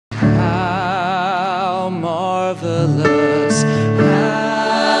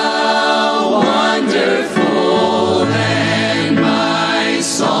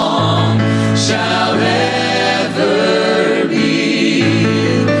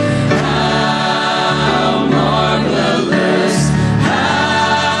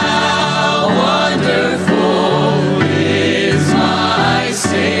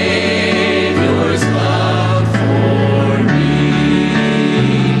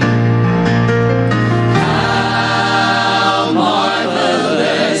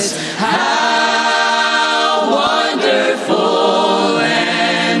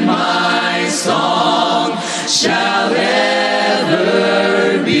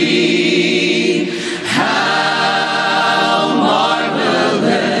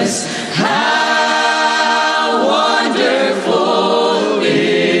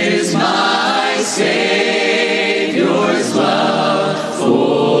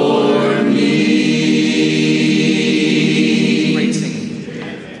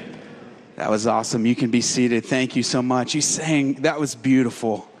was awesome. You can be seated. Thank you so much. You sang, that was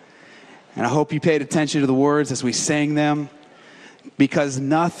beautiful. And I hope you paid attention to the words as we sang them, because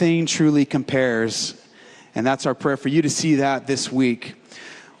nothing truly compares. And that's our prayer for you to see that this week.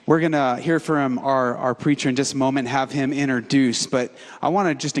 We're going to hear from our preacher in just a moment, have him introduce. But I want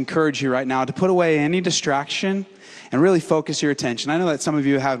to just encourage you right now to put away any distraction and really focus your attention. I know that some of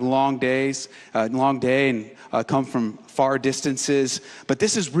you have long day, and come from far distances. But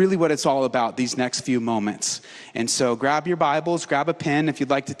this is really what it's all about, these next few moments. And so grab your Bibles, grab a pen if you'd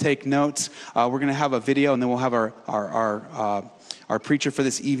like to take notes. We're going to have a video, and then we'll have our preacher for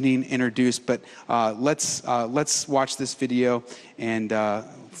this evening introduced. But let's watch this video and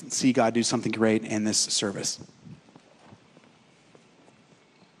see God do something great in this service.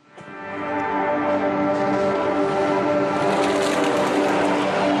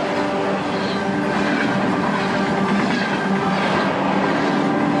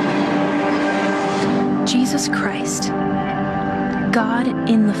 Jesus Christ, God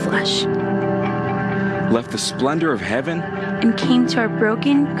in the flesh, left the splendor of heaven and came to our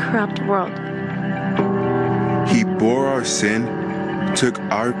broken, corrupt world. He bore our sin, took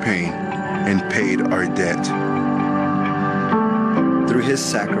our pain, and paid our debt. Through his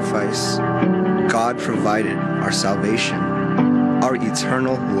sacrifice, God provided our salvation, our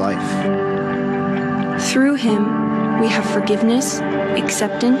eternal life. Through him, we have forgiveness,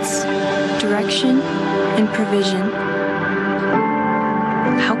 acceptance, direction, and provision.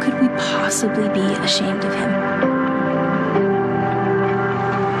 How could we possibly be ashamed of him?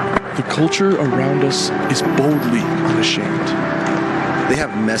 The culture around us is boldly unashamed. They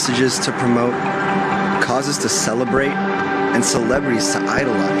have messages to promote, causes to celebrate, and celebrities to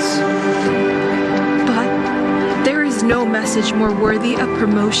idolize. But there is no message more worthy of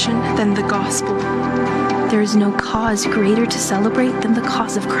promotion than the gospel. There is no cause greater to celebrate than the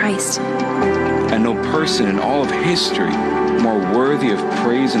cause of Christ. And no person in all of history more worthy of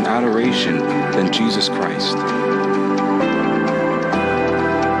praise and adoration than Jesus Christ.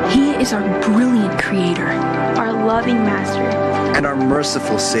 He is our brilliant creator, our loving master, and our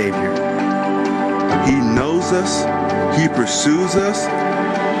merciful Savior. He knows us, he pursues us,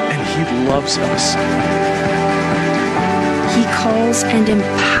 and he loves us. He calls and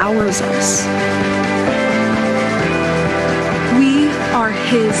empowers us. We are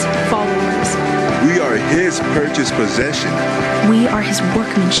his followers. We are his purchased possession. We are his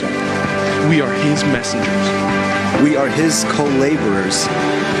workmanship. We are his messengers. We are his co-laborers.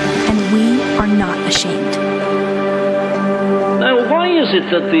 And we are not ashamed. Now, why is it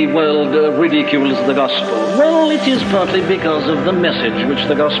that the world ridicules the gospel? Well, it is partly because of the message which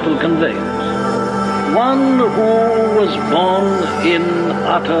the gospel conveys. One who was born in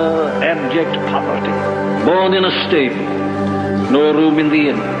utter abject poverty, born in a stable, no room in the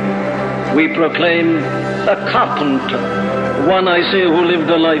inn. We proclaim a carpenter, one, I say, who lived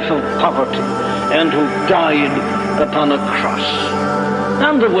a life of poverty and who died upon a cross.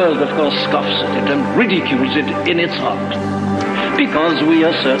 And the world, of course, scoffs at it and ridicules it in its heart, because we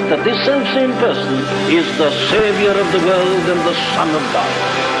assert that this self-same person is the Savior of the world and the Son of God.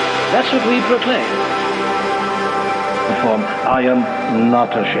 That's what we proclaim. Of whom I am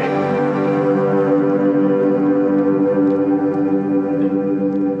not ashamed.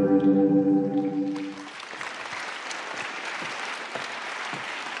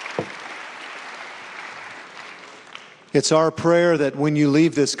 It's our prayer that when you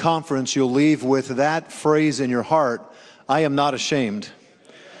leave this conference, you'll leave with that phrase in your heart, I am not ashamed.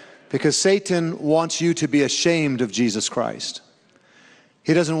 Because Satan wants you to be ashamed of Jesus Christ.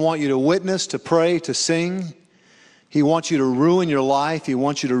 He doesn't want you to witness, to pray, to sing. He wants you to ruin your life. He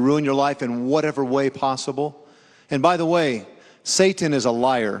wants you to ruin your life in whatever way possible. And by the way, Satan is a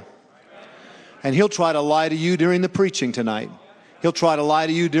liar. And he'll try to lie to you during the preaching tonight. He'll try to lie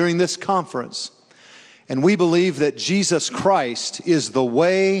to you during this conference. And we believe that Jesus Christ is the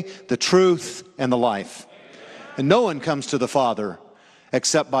way, the truth, and the life. And no one comes to the Father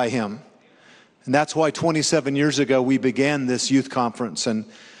except by him. And that's why 27 years ago we began this youth conference, and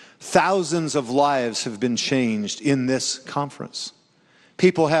thousands of lives have been changed in this conference.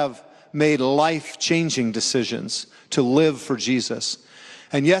 People have made life-changing decisions to live for Jesus.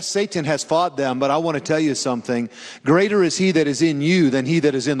 And yes, Satan has fought them, but I want to tell you something. Greater is he that is in you than he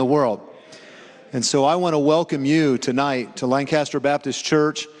that is in the world. And so I want to welcome you tonight to Lancaster Baptist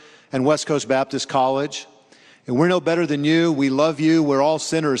Church and West Coast Baptist College. And we're no better than you. We love you. We're all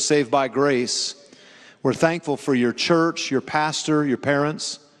sinners saved by grace. We're thankful for your church, your pastor, your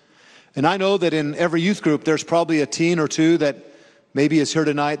parents. And I know that in every youth group, there's probably a teen or two that maybe is here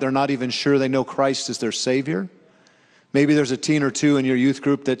tonight. They're not even sure they know Christ as their Savior. Maybe there's a teen or two in your youth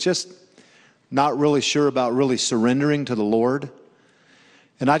group that just, not really sure about really surrendering to the Lord.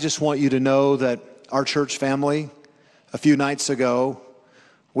 And I just want you to know that our church family, a few nights ago,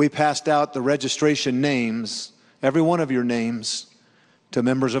 we passed out the registration names, every one of your names, to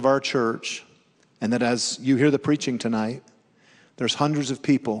members of our church. And that as you hear the preaching tonight, there's hundreds of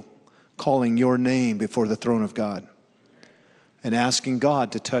people calling your name before the throne of God and asking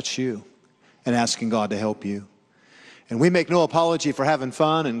God to touch you and asking God to help you. And we make no apology for having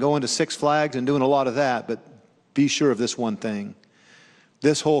fun and going to Six Flags and doing a lot of that, but be sure of this one thing.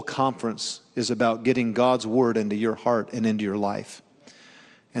 This whole conference is about getting God's word into your heart and into your life.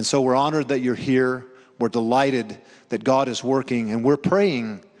 And so we're honored that you're here. We're delighted that God is working, and we're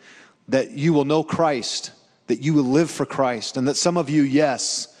praying that you will know Christ, that you will live for Christ, and that some of you,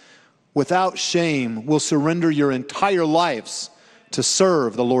 yes, without shame, will surrender your entire lives to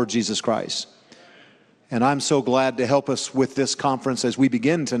serve the Lord Jesus Christ. And I'm so glad to help us with this conference as we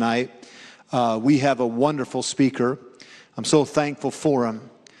begin tonight. We have a wonderful speaker. I'm so thankful for him.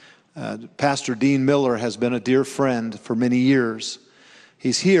 Pastor Dean Miller has been a dear friend for many years.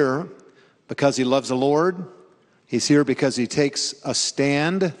 He's here because he loves the Lord. He's here because he takes a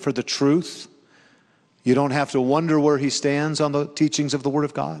stand for the truth. You don't have to wonder where he stands on the teachings of the Word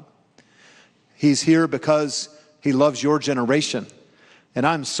of God. He's here because he loves your generation. And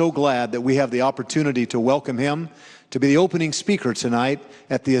I'm so glad that we have the opportunity to welcome him to be the opening speaker tonight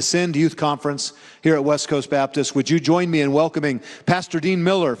at the Ascend Youth Conference here at West Coast Baptist. Would you join me in welcoming Pastor Dean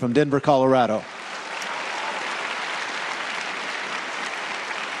Miller from Denver, Colorado?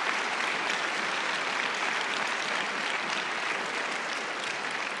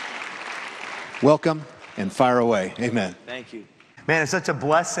 Welcome and fire away. Amen. Thank you. Man, it's such a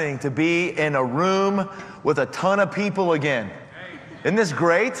blessing to be in a room with a ton of people again. Isn't this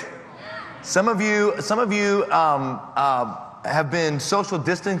great? Some of you have been social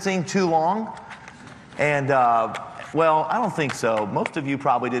distancing too long. And, well, I don't think so. Most of you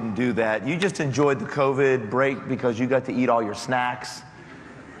probably didn't do that. You just enjoyed the COVID break because you got to eat all your snacks.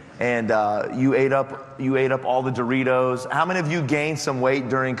 And you ate up all the Doritos. How many of you gained some weight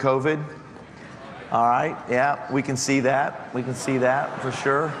during COVID? All right, yeah, we can see that. We can see that for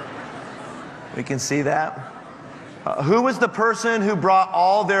sure. We can see that. Who was the person who brought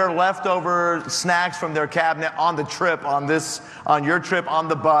all their leftover snacks from their cabinet on the trip, on your trip on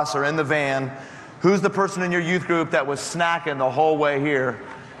the bus or in the van? Who's the person in your youth group that was snacking the whole way here?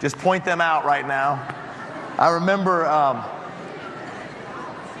 Just point them out right now. I remember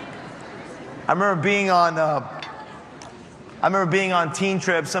being on teen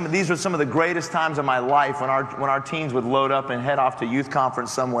trips. These were some of the greatest times of my life when our teens would load up and head off to youth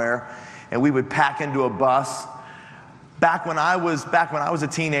conference somewhere, and we would pack into a bus. Back when I was a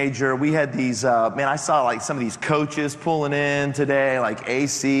teenager, we had these. I saw like some of these coaches pulling in today, like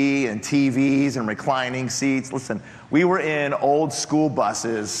AC and TVs and reclining seats. Listen, we were in old school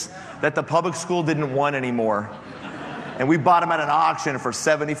buses that the public school didn't want anymore, and we bought them at an auction for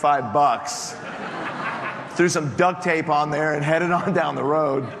 $75. Threw some duct tape on there and headed on down the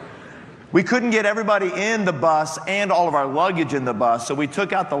road. We couldn't get everybody in the bus and all of our luggage in the bus, so we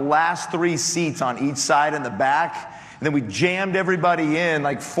took out the last 3 seats on each side in the back, and then we jammed everybody in,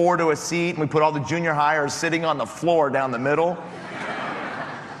 like 4 to a seat, and we put all the junior hires sitting on the floor down the middle.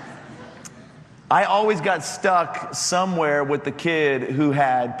 I always got stuck somewhere with the kid who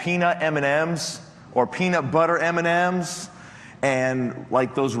had peanut M&Ms or peanut butter M&Ms, and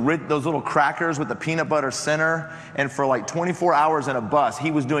like those little crackers with the peanut butter center. And for like 24 hours in a bus,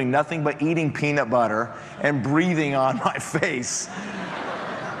 he was doing nothing but eating peanut butter and breathing on my face.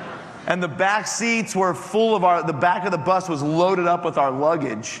 And the back seats were full of the back of the bus was loaded up with our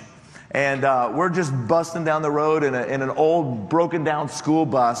luggage. And we're just busting down the road in an old broken down school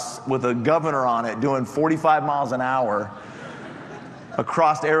bus with a governor on it doing 45 miles an hour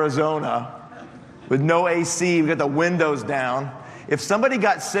across Arizona. With no AC, we got the windows down. If somebody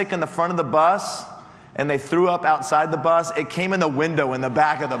got sick in the front of the bus and they threw up outside the bus, it came in the window in the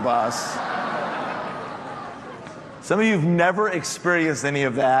back of the bus. Some of you have never experienced any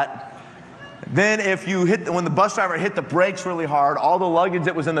of that. Then when the bus driver hit the brakes really hard, all the luggage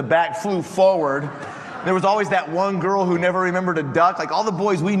that was in the back flew forward. There was always that one girl who never remembered to duck. Like all the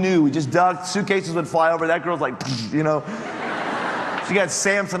boys we knew, we just ducked, suitcases would fly over. That girl's like, you know. She got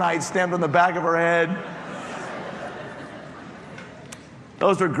Samsonite stamped on the back of her head.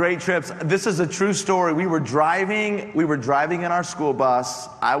 Those were great trips. This is a true story. We were driving in our school bus.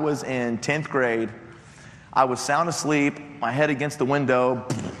 I was in 10th grade. I was sound asleep, my head against the window,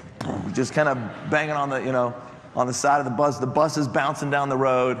 just kind of banging on the side of the bus. The bus is bouncing down the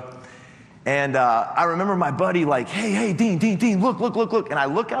road. And I remember my buddy like, hey, Dean, look. And I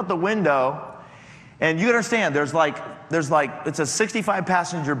look out the window, And you understand, it's a 65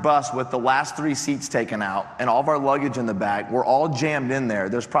 passenger bus with the last 3 seats taken out and all of our luggage in the back. We're all jammed in there.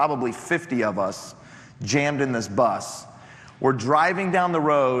 There's probably 50 of us jammed in this bus. We're driving down the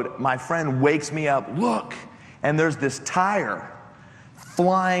road. My friend wakes me up, look, and there's this tire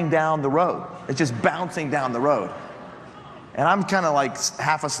flying down the road. It's just bouncing down the road. And I'm kind of like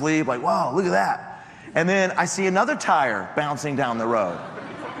half asleep, like, wow, look at that. And then I see another tire bouncing down the road.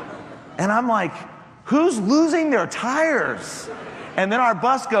 And I'm like, who's losing their tires? And then our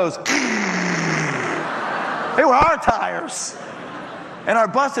bus goes, they were our tires. And our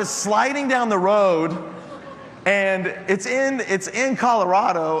bus is sliding down the road, and it's in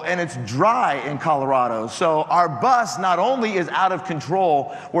Colorado, and it's dry in Colorado. So our bus not only is out of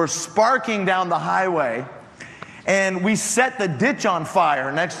control, we're sparking down the highway, and we set the ditch on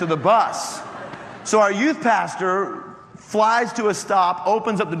fire next to the bus. So our youth pastor flies to a stop,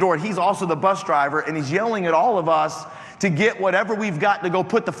 opens up the door. He's also the bus driver, and he's yelling at all of us to get whatever we've got to go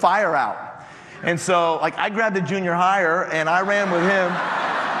put the fire out. And so, like, I grabbed a junior hire, and I ran with him.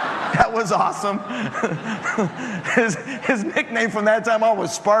 That was awesome. His nickname from that time on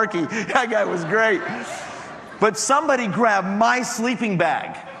was Sparky. That guy was great. But somebody grabbed my sleeping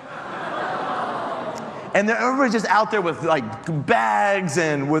bag. And everybody's just out there with like bags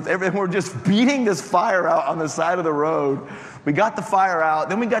and we're just beating this fire out on the side of the road. We got the fire out,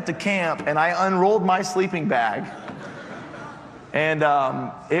 then we got to camp, and I unrolled my sleeping bag. And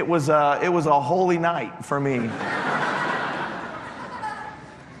it was a holy night for me.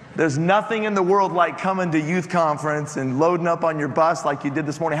 There's nothing in the world like coming to youth conference and loading up on your bus like you did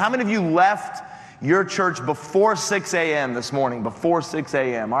this morning. How many of you left your church before 6 a.m. this morning? Before 6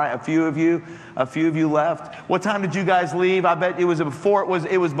 a.m. All right, a few of you left. What time did you guys leave? I bet it was before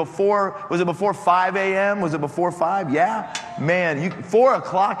 5 a.m.? Was it before 5? Yeah. Man, 4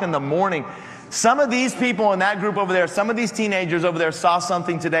 o'clock in the morning. Some of these people in that group over there, some of these teenagers over there saw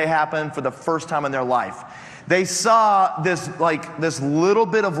something today happen for the first time in their life. They saw this little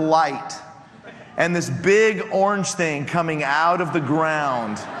bit of light and this big orange thing coming out of the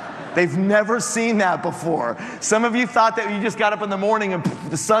ground. They've never seen that before. Some of you thought that you just got up in the morning and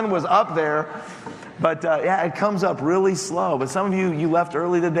the sun was up there. But yeah, it comes up really slow. But some of you left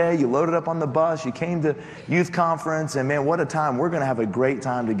early today. You loaded up on the bus. You came to youth conference. And man, what a time. We're going to have a great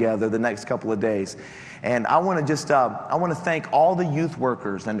time together the next couple of days. And I want to thank all the youth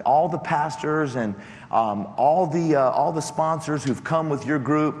workers and all the pastors and all the sponsors who've come with your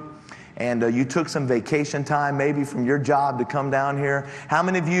group. And you took some vacation time maybe from your job to come down here. How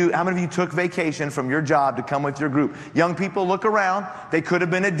many of you took vacation from your job to come with your group? Young people, look around. They could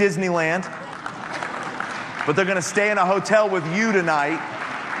have been at Disneyland, but they're going to stay in a hotel with you tonight.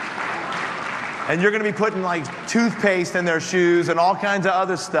 And you're going to be putting like toothpaste in their shoes and all kinds of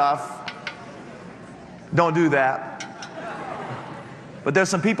other stuff. Don't do that. But there's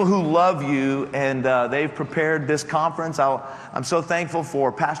some people who love you, and they've prepared this conference. I'm so thankful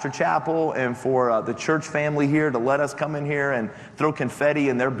for Pastor Chappell and for the church family here to let us come in here and throw confetti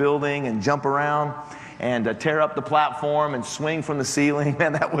in their building and jump around and tear up the platform and swing from the ceiling.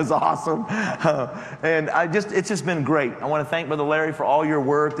 Man, that was awesome. It's just been great. I want to thank Brother Larry for all your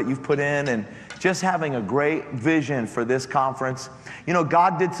work that you've put in and just having a great vision for this conference. You know,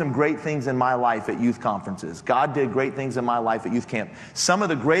 God did some great things in my life at youth conferences. God did great things in my life at youth camp. Some of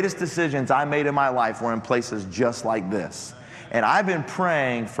the greatest decisions I made in my life were in places just like this. And I've been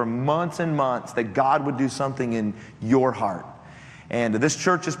praying for months and months that God would do something in your heart. And this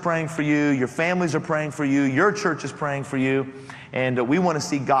church is praying for you. Your families are praying for you. Your church is praying for you. And we want to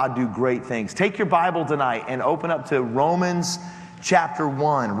see God do great things. Take your Bible tonight and open up to Romans chapter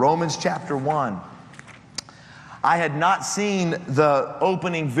 1. Romans chapter 1. I had not seen the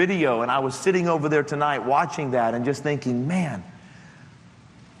opening video, and I was sitting over there tonight watching that and just thinking, man,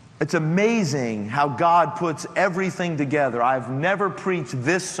 it's amazing how God puts everything together. I've never preached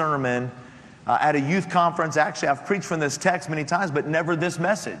this sermon at a youth conference. Actually, I've preached from this text many times, but never this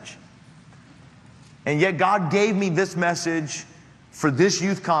message. And yet God gave me this message for this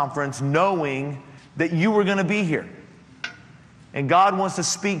youth conference, knowing that you were going to be here. And God wants to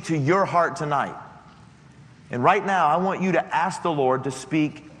speak to your heart tonight. And right now, I want you to ask the Lord to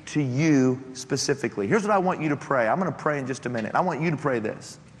speak to you specifically. Here's what I want you to pray. I'm going to pray in just a minute. I want you to pray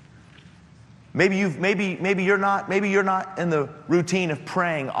this. Maybe you're not in the routine of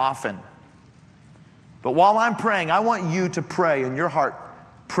praying often. But while I'm praying, I want you to pray in your heart.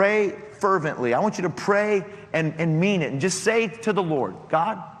 Pray fervently. I want you to pray and mean it. And just say to the Lord,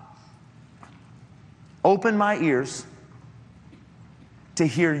 God, open my ears to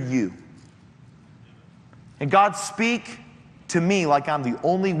hear you. And God, speak to me like I'm the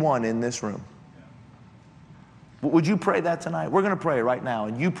only one in this room. Would you pray that tonight? We're going to pray right now,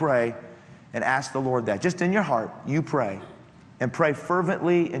 and you pray and ask the Lord that. Just in your heart, you pray. And pray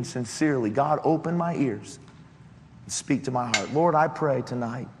fervently and sincerely. God, open my ears and speak to my heart. Lord, I pray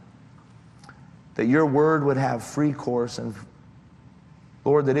tonight that your word would have free course, and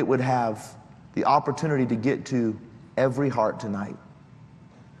Lord, that it would have the opportunity to get to every heart tonight.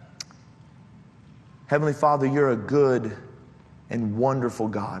 Heavenly Father, you're a good and wonderful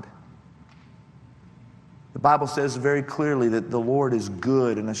God. The Bible says very clearly that the Lord is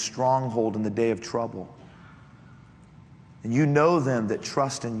good and a stronghold in the day of trouble. And you know them that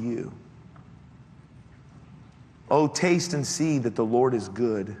trust in you. Oh, taste and see that the Lord is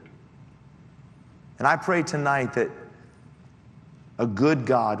good. And I pray tonight that a good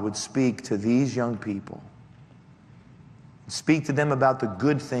God would speak to these young people. Speak to them about the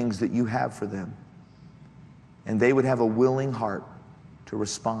good things that you have for them. And they would have a willing heart to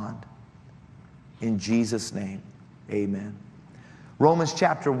respond. In Jesus' name, amen. Romans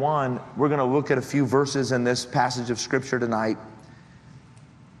chapter 1, we're going to look at a few verses in this passage of Scripture tonight.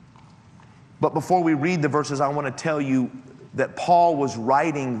 But before we read the verses, I want to tell you that Paul was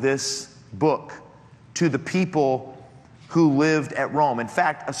writing this book to the people who lived at Rome. In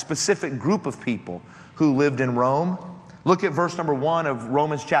fact, a specific group of people who lived in Rome. Look at verse number 1 of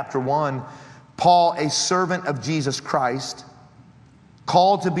Romans chapter 1. Paul, a servant of Jesus Christ,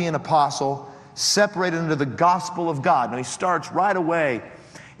 called to be an apostle, separated into the gospel of God. Now he starts right away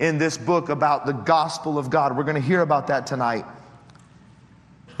in this book about the gospel of God. We're going to hear about that tonight.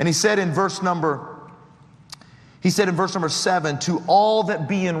 And he said in verse number 7, to all that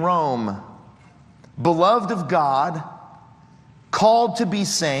be in Rome, beloved of God, called to be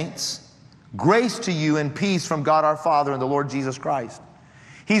saints, grace to you and peace from God our Father and the Lord Jesus Christ.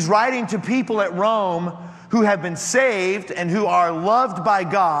 He's writing to people at Rome who have been saved and who are loved by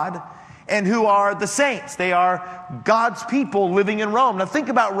God and who are the saints. They are God's people living in Rome. Now think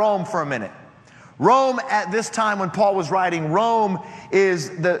about Rome for a minute. Rome at this time when Paul was writing, Rome is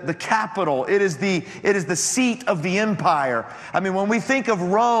the capital. It is the seat of the empire. I mean, when we think of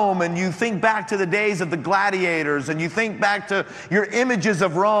Rome and you think back to the days of the gladiators and you think back to your images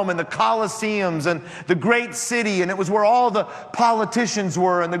of Rome and the Colosseums and the great city, and it was where all the politicians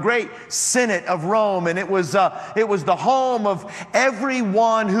were, and the great Senate of Rome, and it was the home of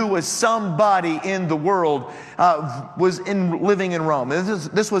everyone who was somebody in the world living in Rome.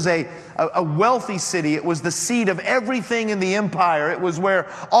 This was a wealthy city. It was the seat of everything in the empire. It was where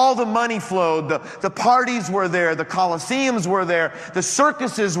all the money flowed. The parties were there. The Colosseums were there. The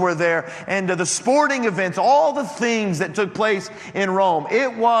circuses were there. And the sporting events, all the things that took place in Rome.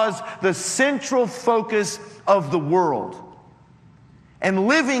 It was the central focus of the world. And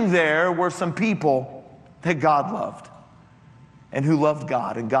living there were some people that God loved and who loved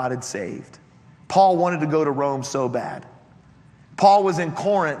God and God had saved. Paul wanted to go to Rome so bad. Paul was in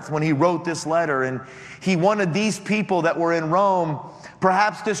Corinth when he wrote this letter, and he wanted these people that were in Rome.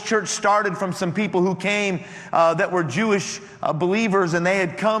 Perhaps this church started from some people who came that were Jewish believers, and they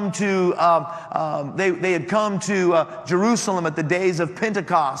had come to Jerusalem at the days of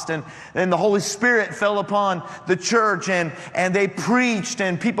Pentecost, and the Holy Spirit fell upon the church, and they preached,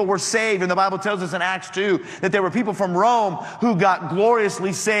 and people were saved. And the Bible tells us in Acts 2 that there were people from Rome who got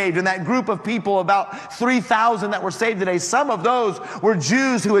gloriously saved. And that group of people, about 3,000 that were saved today, some of those were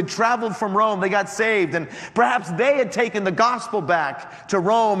Jews who had traveled from Rome. They got saved, and perhaps they had taken the gospel back to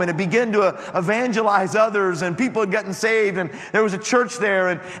Rome and had begun to evangelize others, and people had gotten saved, and there was a church there.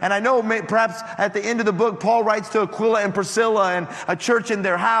 And I know perhaps at the end of the book, Paul writes to Aquila and Priscilla and a church in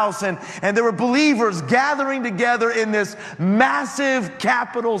their house, and there were believers gathering together in this massive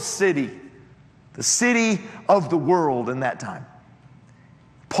capital city, the city of the world in that time.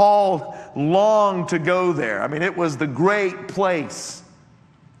 Paul longed to go there. I mean, it was the great place.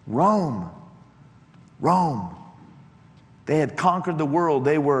 Rome. They had conquered the world.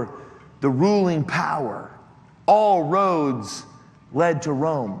 They were the ruling power. All roads led to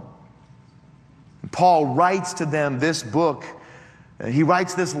Rome. And Paul writes to them this book. He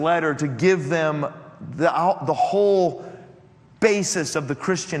writes this letter to give them the whole basis of the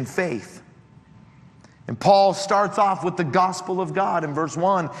Christian faith. And Paul starts off with the gospel of God in verse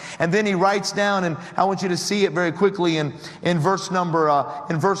 1. And then he writes down, and I want you to see it very quickly in verse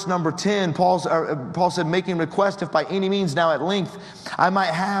number 10, Paul said, making request if by any means now at length I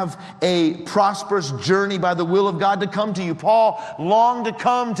might have a prosperous journey by the will of God to come to you. Paul longed to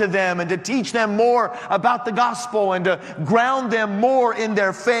come to them and to teach them more about the gospel and to ground them more in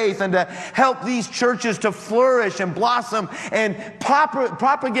their faith and to help these churches to flourish and blossom and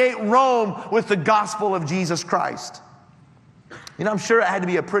propagate Rome with the gospel of Jesus Christ. You know, I'm sure it had to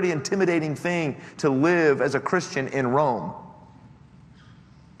be a pretty intimidating thing to live as a Christian in Rome.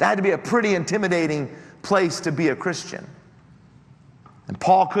 That had to be a pretty intimidating place to be a Christian. And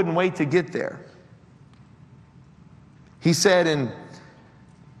Paul couldn't wait to get there. He said in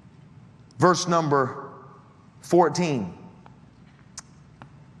verse number 14,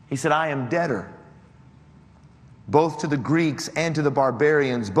 he said, I am debtor, both to the Greeks and to the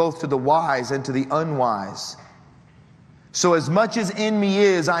barbarians, both to the wise and to the unwise. So as much as in me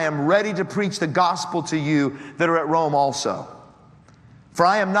is, I am ready to preach the gospel to you that are at Rome also. For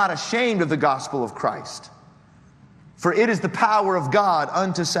I am not ashamed of the gospel of Christ. For it is the power of God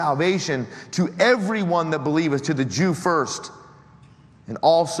unto salvation to everyone that believeth, to the Jew first, and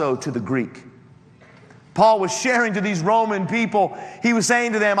also to the Greek. Paul was sharing to these Roman people. He was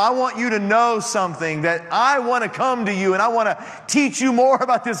saying to them, I want you to know something, that I want to come to you and I want to teach you more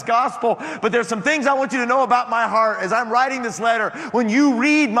about this gospel. But there's some things I want you to know about my heart as I'm writing this letter. When you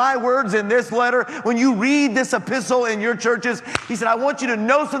read my words in this letter, when you read this epistle in your churches, he said, I want you to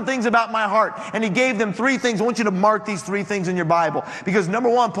know some things about my heart. And he gave them 3 things. I want you to mark these 3 things in your Bible. Because number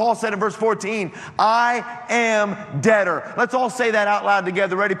 1, Paul said in verse 14, I am debtor. Let's all say that out loud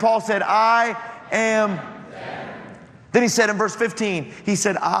together. Ready? Paul said, I am. Then he said in verse 15, he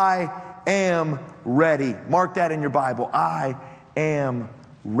said, I am ready. Mark that in your Bible. I am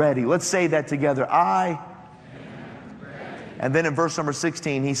ready. Let's say that together. I am ready. And then in verse number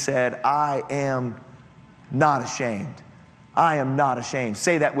 16, he said, I am not ashamed. I am not ashamed.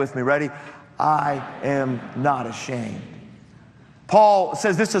 Say that with me. Ready? I am not ashamed. Paul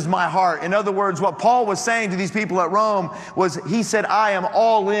says, this is my heart. In other words, what Paul was saying to these people at Rome was, he said, I am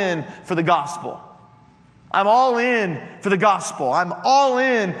all in for the gospel. I'm all in for the gospel. I'm all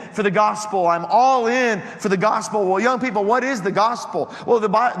in for the gospel. I'm all in for the gospel. Well, young people, what is the gospel? Well, the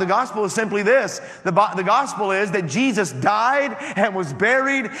gospel is simply this. The gospel is that Jesus died and was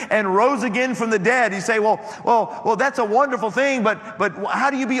buried and rose again from the dead. You say, well, that's a wonderful thing, but how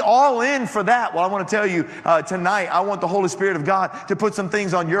do you be all in for that? Well, I want to tell you tonight, I want the Holy Spirit of God to put some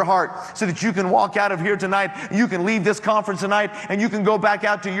things on your heart so that you can walk out of here tonight, you can leave this conference tonight, and you can go back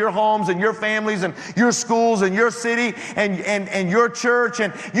out to your homes and your families and your schools and your city and your church,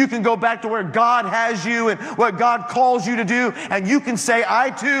 and you can go back to where God has you and what God calls you to do, and you can say, I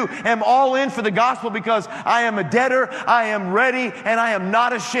too am all in for the gospel because I am a debtor, I am ready, and I am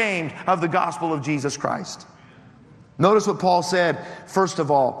not ashamed of the gospel of Jesus Christ. Notice what Paul said, first of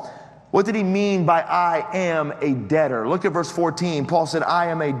all. What did he mean by I am a debtor? Look at verse 14. Paul said, I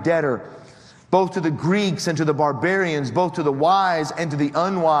am a debtor, both to the Greeks and to the barbarians, both to the wise and to the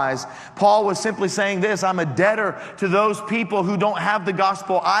unwise. Paul was simply saying this, I'm a debtor to those people who don't have the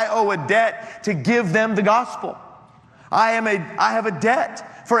gospel. I owe a debt to give them the gospel. I have a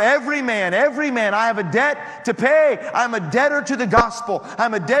debt for every man. I have a debt to pay. I'm a debtor to the gospel.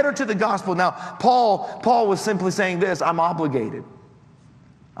 I'm a debtor to the gospel. Now, Paul was simply saying this, I'm obligated.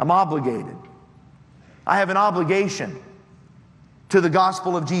 I'm obligated. I have an obligation to the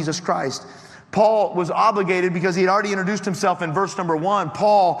gospel of Jesus Christ. Paul was obligated because he had already introduced himself in verse number 1.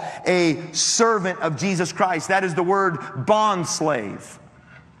 Paul, a servant of Jesus Christ. That is the word bondslave.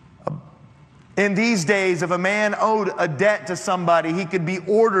 In these days, if a man owed a debt to somebody, he could be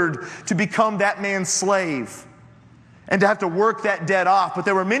ordered to become that man's slave and to have to work that debt off. But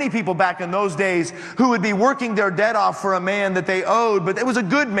there were many people back in those days who would be working their debt off for a man that they owed, but it was a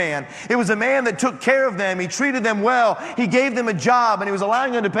good man. It was a man that took care of them. He treated them well. He gave them a job, and he was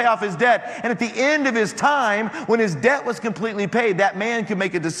allowing them to pay off his debt. And at the end of his time, when his debt was completely paid, that man could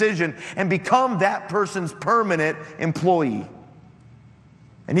make a decision and become that person's permanent employee.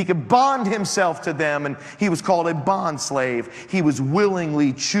 And he could bond himself to them, and he was called a bond slave. He was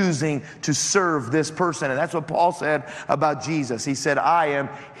willingly choosing to serve this person. And that's what Paul said about Jesus. He said, I am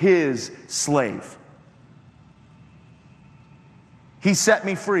his slave. He set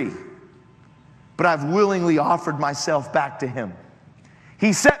me free, but I've willingly offered myself back to him.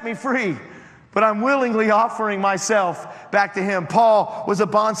 He set me free, but I'm willingly offering myself back to him. Paul was a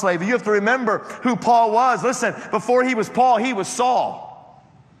bond slave. You have to remember who Paul was. Listen, before he was Paul, he was Saul.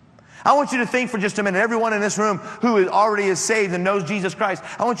 I want you to think for just a minute, everyone in this room who already is saved and knows Jesus Christ,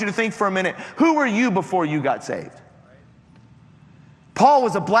 I want you to think for a minute, who were you before you got saved? Paul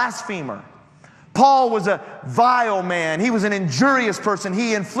was a blasphemer. Paul was vile man. He was an injurious person.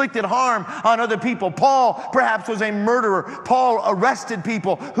 He inflicted harm on other people. Paul perhaps was a murderer. Paul arrested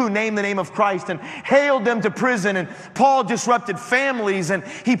people who named the name of Christ and hailed them to prison. And Paul disrupted families, and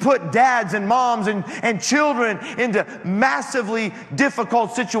he put dads and moms and children into massively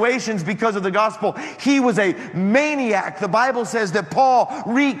difficult situations because of the gospel. He was a maniac. The Bible says that Paul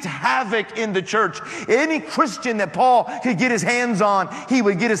wreaked havoc in the church. Any Christian that Paul could get his hands on, he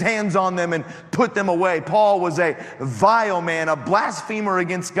would get his hands on them and put them away. Paul was a vile man, a blasphemer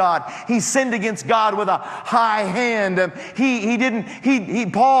against God. He sinned against God with a high hand.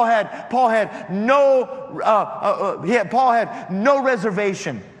 Paul had no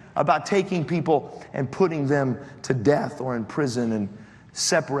reservation about taking people and putting them to death or in prison and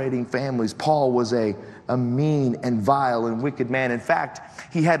separating families. Paul was a mean and vile and wicked man. In fact,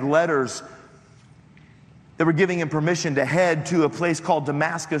 he had letters that were giving him permission to head to a place called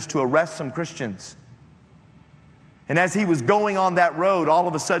Damascus to arrest some Christians. And as he was going on that road, all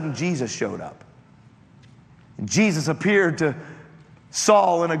of a sudden Jesus showed up. And Jesus appeared to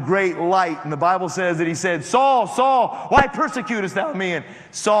Saul in a great light. And the Bible says that he said, "Saul, Saul, why persecutest thou me?" And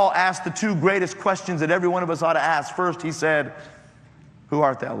Saul asked the two greatest questions that every one of us ought to ask. First, he said, "Who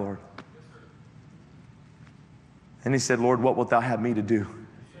art thou, Lord?" And he said, "Lord, what wilt thou have me to do?"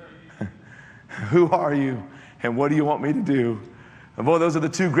 Who are you, and what do you want me to do? And boy, those are the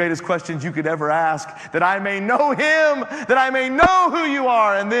two greatest questions you could ever ask, that I may know him, that I may know who you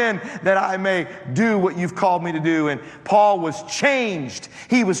are, and then that I may do what you've called me to do. And Paul was changed.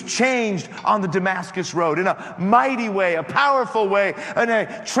 He was changed on the Damascus road in a mighty way, a powerful way, in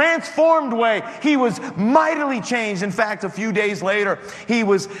a transformed way. He was mightily changed. In fact, a few days later,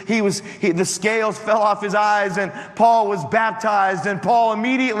 the scales fell off his eyes, and Paul was baptized. And Paul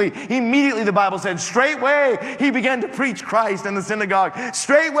immediately, the Bible said, straightway he began to preach Christ in the synagogue.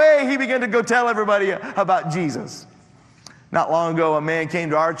 Straightway he began to go tell everybody about Jesus. Not long ago, a man came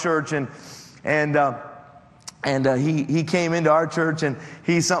to our church, and he came into our church, and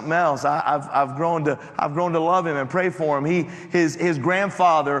he's something else. I've grown to love him and pray for him. His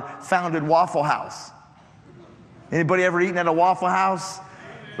grandfather founded Waffle House. Anybody ever eaten at a Waffle House?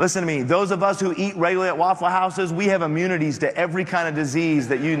 Listen to me. Those of us who eat regularly at Waffle Houses, we have immunities to every kind of disease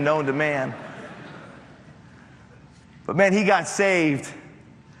that you know to man. But man, he got saved.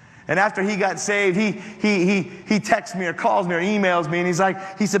 And after he got saved, he texts me or calls me or emails me, and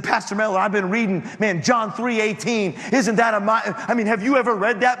he said, "Pastor Miller, I've been reading, man, John 3:18. Isn't that have you ever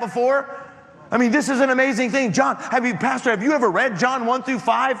read that before? I mean, this is an amazing thing. John, Pastor, have you ever read John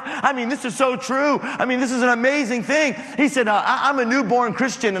 1-5? I mean, this is so true. I mean, this is an amazing thing." He said, "I'm a newborn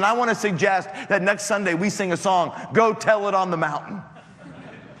Christian, and I want to suggest that next Sunday we sing a song, Go Tell It on the Mountain."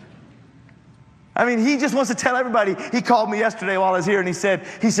 I mean, he just wants to tell everybody. He called me yesterday while I was here, and he said,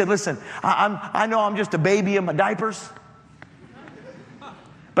 "Listen, I know I'm just a baby in my diapers,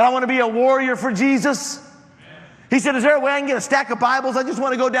 but I want to be a warrior for Jesus." He said, "Is there a way I can get a stack of Bibles? I just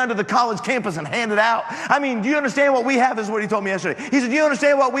want to go down to the college campus and hand it out." I mean, do you understand what we have? Is what he told me yesterday. He said, "Do you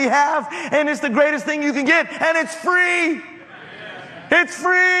understand what we have? And it's the greatest thing you can get, and it's free. It's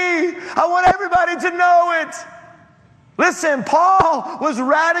free. I want everybody to know it." Listen, Paul was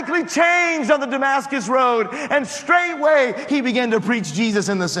radically changed on the Damascus road, and straightway he began to preach Jesus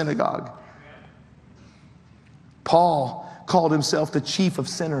in the synagogue. Paul called himself the chief of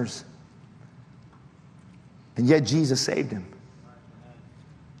sinners, and yet Jesus saved him.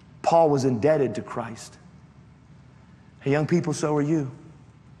 Paul was indebted to Christ. Hey, young people, so are you.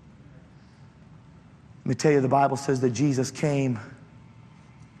 Let me tell you, the Bible says that Jesus came.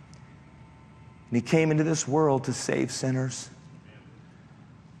 And he came into this world to save sinners.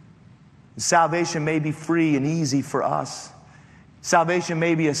 Salvation may be free and easy for us. Salvation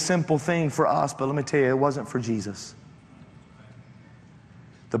may be a simple thing for us, but let me tell you, it wasn't for Jesus.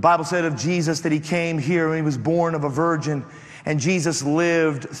 The Bible said of Jesus that he came here and he was born of a virgin, and Jesus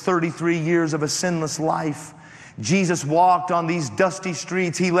lived 33 years of a sinless life. Jesus walked on these dusty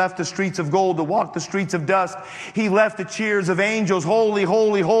streets. He left the streets of gold to walk the streets of dust. He left the cheers of angels, holy,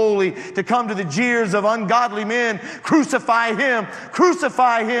 holy, holy, to come to the jeers of ungodly men. Crucify him,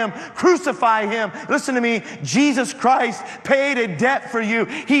 crucify him, crucify him. Listen to me. Jesus Christ paid a debt for you.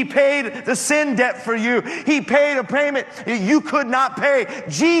 He paid the sin debt for you. He paid a payment you could not pay.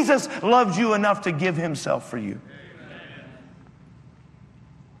 Jesus loved you enough to give himself for you.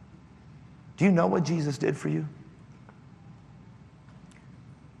 Do you know what Jesus did for you?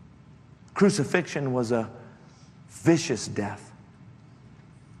 Crucifixion was a vicious death.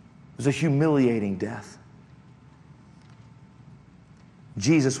 It was a humiliating death.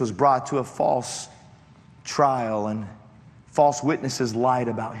 Jesus was brought to a false trial, and false witnesses lied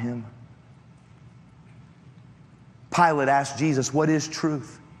about him. Pilate asked Jesus, what is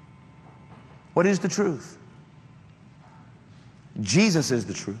truth? What is the truth? Jesus is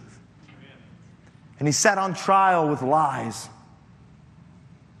the truth. And he sat on trial with lies.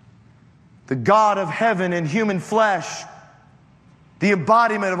 The God of heaven in human flesh, the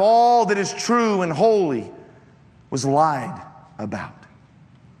embodiment of all that is true and holy, was lied about.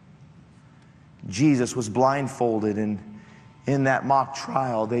 Jesus was blindfolded, and in that mock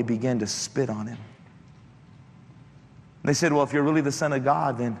trial, they began to spit on him. They said, well, if you're really the Son of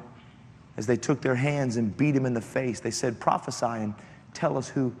God, then as they took their hands and beat him in the face, they said, prophesy and tell us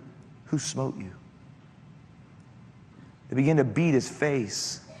who smote you. They began to beat his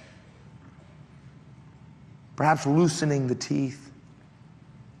face, perhaps loosening the teeth.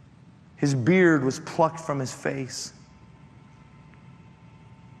 His beard was plucked from his face.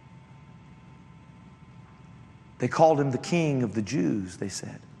 They called him the King of the Jews, they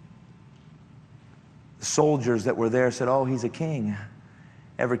said. The soldiers that were there said, oh, he's a king.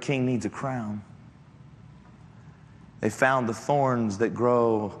 Every king needs a crown. They found the thorns that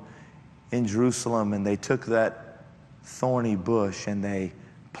grow in Jerusalem, and they took that thorny bush and they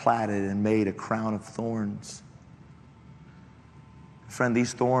plaited and made a crown of thorns. Friend,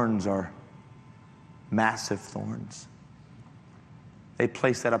 these thorns are massive thorns. They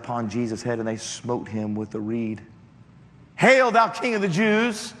placed that upon Jesus' head and they smote him with a reed. Hail, thou King of the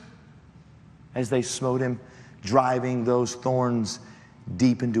Jews! As they smote him, driving those thorns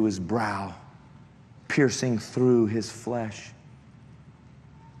deep into his brow, piercing through his flesh.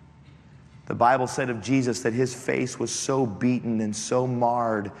 The Bible said of Jesus that his face was so beaten and so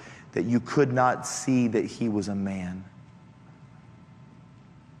marred that you could not see that he was a man.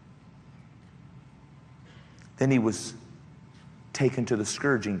 Then he was taken to the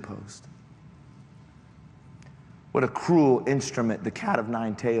scourging post. What a cruel instrument the cat of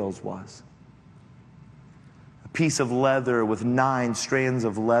nine tails was. A piece of leather with 9 strands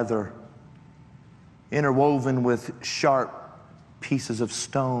of leather, interwoven with sharp pieces of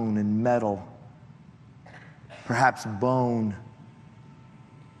stone and metal, perhaps bone.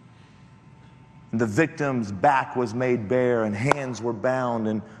 And the victim's back was made bare and hands were bound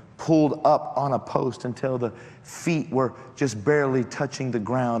and pulled up on a post until the feet were just barely touching the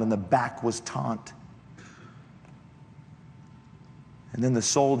ground and the back was taut. And then the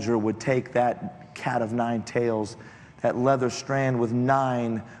soldier would take that cat of 9 tails, that leather strand with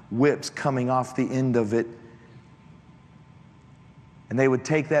 9 whips coming off the end of it. And they would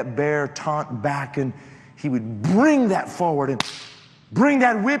take that bare, taut back, and he would bring that forward and bring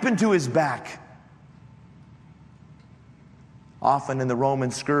that whip into his back. Often in the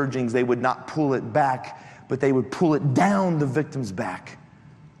Roman scourgings, they would not pull it back, but they would pull it down the victim's back,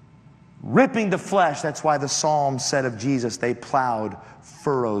 ripping the flesh. That's why the Psalm said of Jesus, they plowed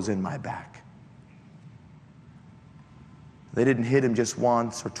furrows in my back. They didn't hit him just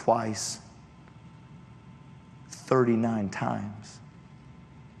once or twice, 39 times.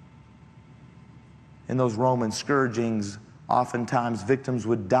 In those Roman scourgings, oftentimes victims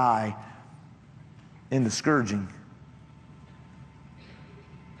would die in the scourging.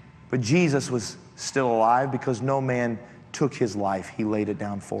 But Jesus was still alive because no man took his life. He laid it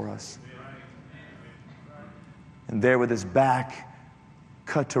down for us. And there with his back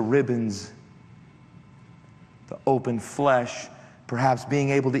cut to ribbons, the open flesh, perhaps being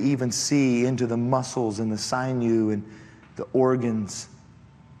able to even see into the muscles and the sinew and the organs.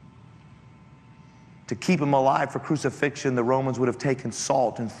 To keep him alive for crucifixion, the Romans would have taken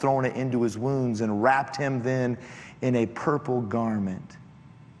salt and thrown it into his wounds and wrapped him then in a purple garment.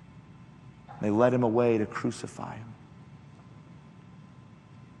 They led him away to crucify him.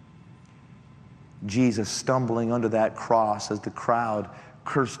 Jesus stumbling under that cross as the crowd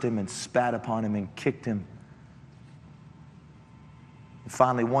cursed him and spat upon him and kicked him. And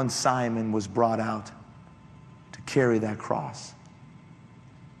finally, one Simon was brought out to carry that cross.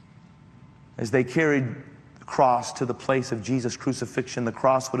 As they carried the cross to the place of Jesus' crucifixion, the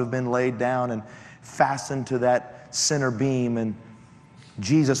cross would have been laid down and fastened to that center beam, and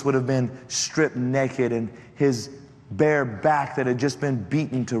Jesus would have been stripped naked, and his bare back that had just been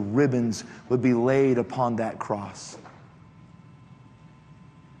beaten to ribbons would be laid upon that cross.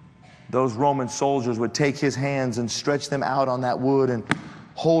 Those Roman soldiers would take his hands and stretch them out on that wood and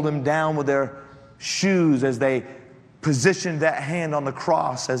hold him down with their shoes as they positioned that hand on the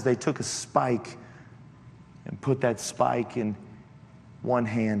cross, as they took a spike and put that spike in one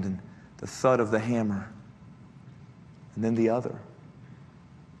hand and the thud of the hammer, and then the other.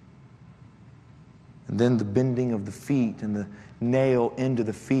 And then the bending of the feet and the nail into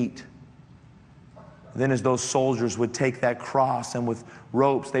the feet. Then as those soldiers would take that cross and with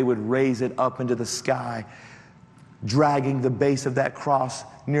ropes they would raise it up into the sky, dragging the base of that cross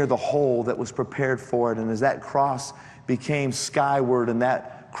near the hole that was prepared for it. And as that cross became skyward and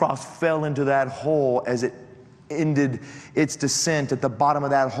that cross fell into that hole, as it ended its descent at the bottom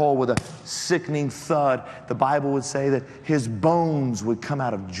of that hole with a sickening thud, the Bible would say that his bones would come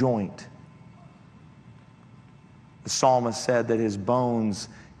out of joint. The psalmist said that his bones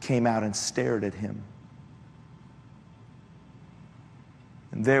came out and stared at him.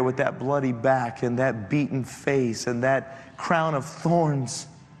 And there with that bloody back and that beaten face and that crown of thorns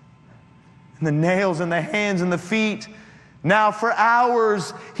and the nails in the hands and the feet, now for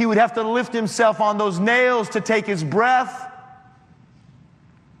hours he would have to lift himself on those nails to take his breath.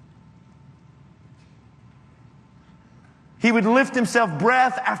 He would lift himself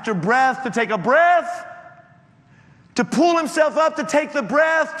breath after breath to take a breath, to pull himself up to take the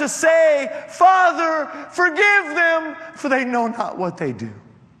breath, to say, Father, forgive them, for they know not what they do.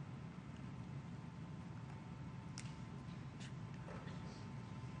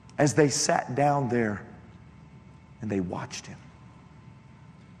 As they sat down there and they watched him.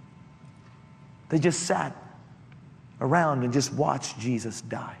 They just sat around and just watched Jesus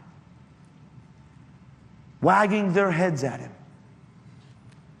die, wagging their heads at him,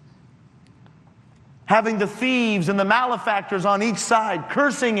 having the thieves and the malefactors on each side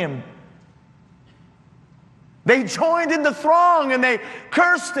cursing him. They joined in the throng and they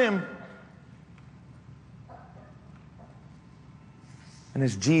cursed him. And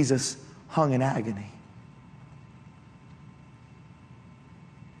as Jesus hung in agony,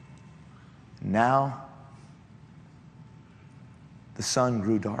 now the sun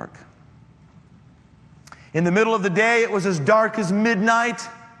grew dark. In the middle of the day, it was as dark as midnight.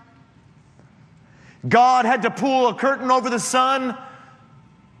 God had to pull a curtain over the sun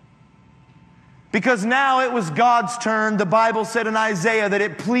because now it was God's turn. The Bible said in Isaiah that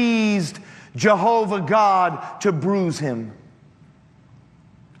it pleased Jehovah God to bruise him.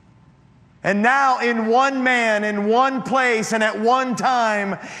 And now in one man, in one place, and at one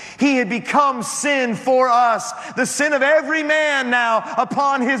time, he had become sin for us. The sin of every man now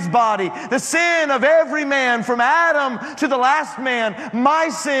upon his body. The sin of every man from Adam to the last man. My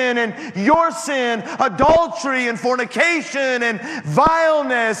sin and your sin. Adultery and fornication and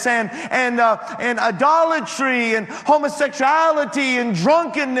vileness and idolatry and homosexuality and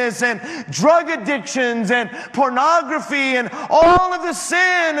drunkenness and drug addictions and pornography and all of the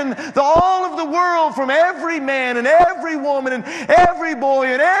sin and all of the world from every man and every woman and every boy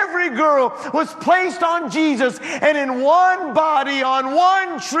and every girl was placed on Jesus, and in one body on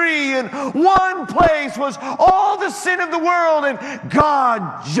one tree in one place was all the sin of the world, and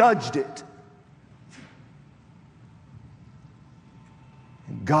God judged it.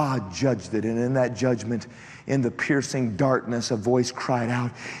 And God judged it, and in that judgment, in the piercing darkness, a voice cried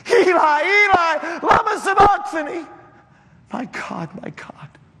out, Eli, Eli, lama sabachthani. My God,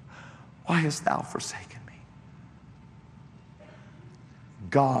 why hast thou forsaken me?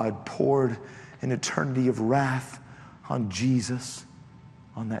 God poured an eternity of wrath on Jesus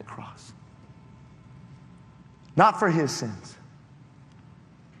on that cross. Not for his sins.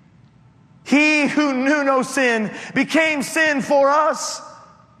 He who knew no sin became sin for us.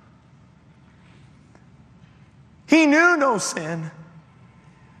 He knew no sin,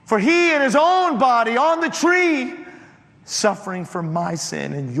 for he in his own body on the tree, suffering for my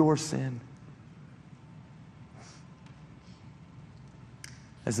sin and your sin.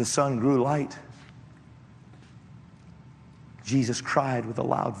 As the sun grew light, Jesus cried with a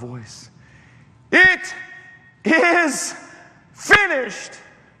loud voice, "It is finished."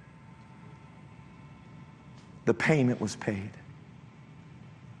 The payment was paid.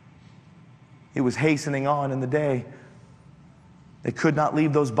 It was hastening on in the day. They could not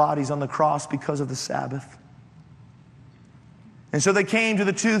leave those bodies on the cross because of the Sabbath. And so they came to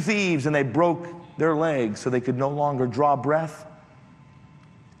the two thieves and they broke their legs so they could no longer draw breath,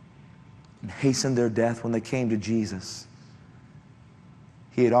 and hastened their death when they came to Jesus.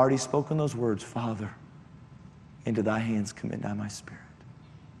 He had already spoken those words, "Father, into thy hands commit I my spirit."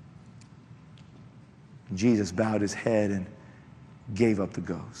 And Jesus bowed his head and gave up the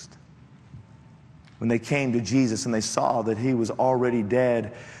ghost. When they came to Jesus and they saw that he was already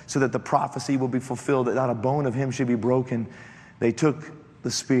dead, so that the prophecy will be fulfilled, that not a bone of him should be broken, they took the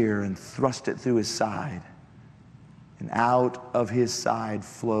spear and thrust it through his side. And out of his side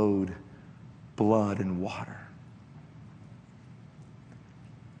flowed blood and water.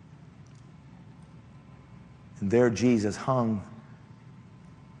 And there Jesus hung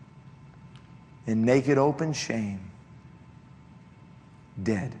in naked open shame,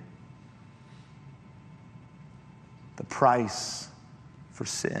 dead. The price for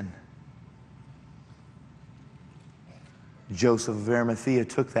sin. Joseph of Arimathea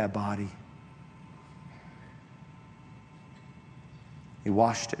took that body. He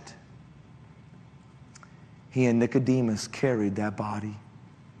washed it. He and Nicodemus carried that body.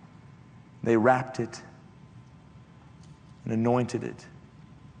 They wrapped it and anointed it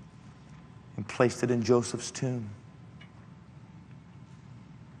and placed it in Joseph's tomb.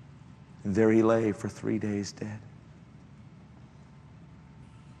 And there he lay for 3 days dead.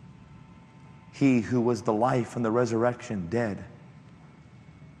 He who was the life and the resurrection, dead.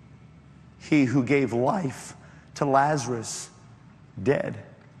 He who gave life to Lazarus, dead.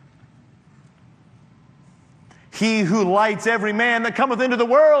 He who lights every man that cometh into the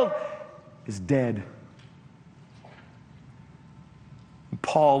world is dead. And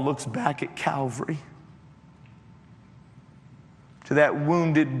Paul looks back at Calvary, to that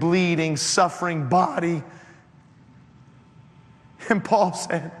wounded, bleeding, suffering body. And Paul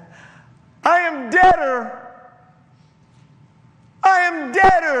said, I am debtor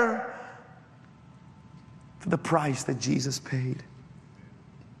for the price that Jesus paid.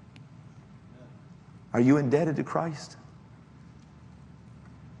 Are you indebted to Christ?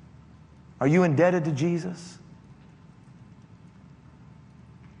 Are you indebted to Jesus?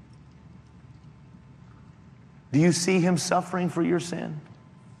 Do you see him suffering for your sin?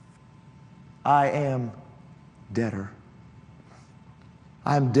 I am debtor.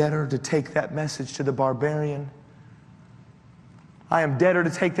 I am debtor to take that message to the barbarian. I am debtor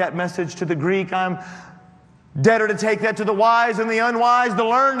to take that message to the Greek. I'm debtor to take that to the wise and the unwise, the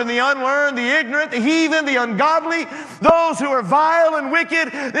learned and the unlearned, the ignorant, the heathen, the ungodly, those who are vile and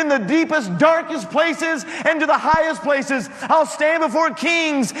wicked, in the deepest, darkest places and to the highest places. I'll stand before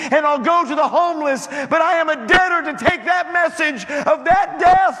kings and I'll go to the homeless, but I am a debtor to take that message of that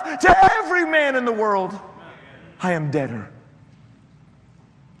death to every man in the world. I am debtor.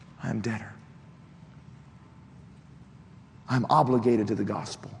 I am debtor. I'm obligated to the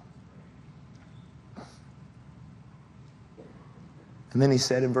gospel. And then he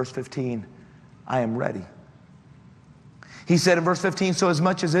said in verse 15, I am ready. He said in verse 15, so as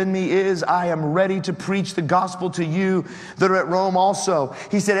much as in me is, I am ready to preach the gospel to you that are at Rome also.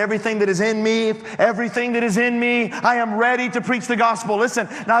 He said, everything that is in me, I am ready to preach the gospel. Listen,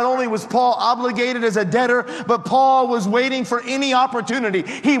 not only was Paul obligated as a debtor, but Paul was waiting for any opportunity.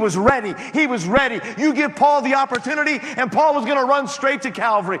 He was ready. He was ready. You give Paul the opportunity, and Paul was going to run straight to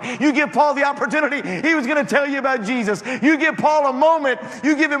Calvary. You give Paul the opportunity, he was going to tell you about Jesus. You give Paul a moment,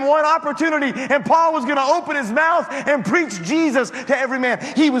 you give him one opportunity, and Paul was going to open his mouth and preach Jesus to every man.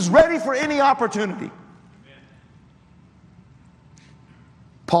 He was ready for any opportunity.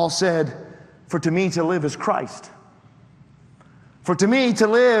 Paul said, for to me to live is Christ. For to me to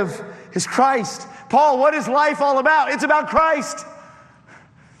live is Christ. Paul, what is life all about? It's about Christ.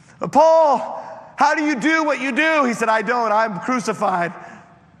 Paul, how do you do what you do? He said, I don't. I'm crucified.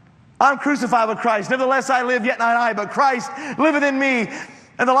 I'm crucified with Christ. Nevertheless, I live, yet not I, but Christ liveth in me.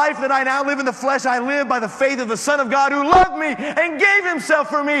 And the life that I now live in the flesh, I live by the faith of the Son of God who loved me and gave himself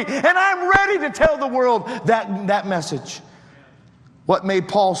for me. And I'm ready to tell the world that message. What made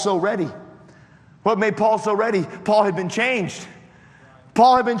Paul so ready? What made Paul so ready? Paul had been changed.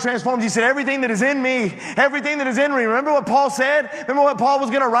 Paul had been transformed. He said, everything that is in me, everything that is in me. Remember what Paul said? Remember what Paul was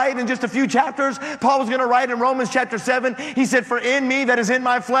going to write in just a few chapters? Paul was going to write in Romans chapter 7. He said, for in me, that is in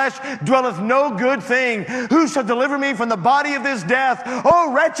my flesh, dwelleth no good thing. Who shall deliver me from the body of this death?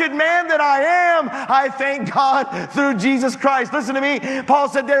 Oh, wretched man that I am, I thank God through Jesus Christ. Listen to me. Paul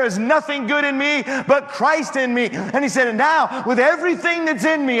said, there is nothing good in me but Christ in me. And he said, and now with everything that's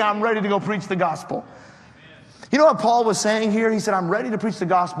in me, I'm ready to go preach the gospel. You know what Paul was saying here? He said, I'm ready to preach the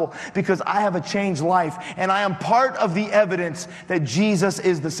gospel because I have a changed life and I am part of the evidence that Jesus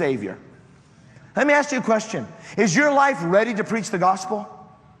is the Savior. Let me ask you a question. Is your life ready to preach the gospel?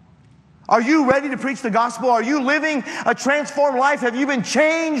 Are you ready to preach the gospel? Are you living a transformed life? Have you been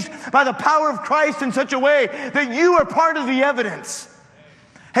changed by the power of Christ in such a way that you are part of the evidence?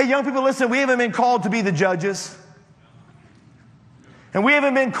 Hey, young people, listen, we haven't been called to be the judges. And we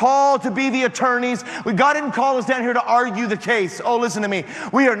haven't been called to be the attorneys. God didn't call us down here to argue the case. Oh, listen to me.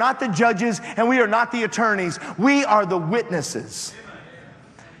 We are not the judges and we are not the attorneys. We are the witnesses.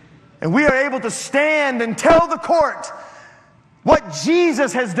 And we are able to stand and tell the court what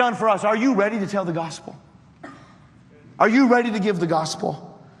Jesus has done for us. Are you ready to tell the gospel? Are you ready to give the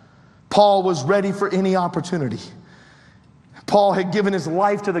gospel? Paul was ready for any opportunity. Paul had given his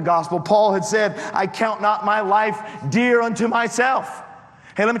life to the gospel. Paul had said, I count not my life dear unto myself.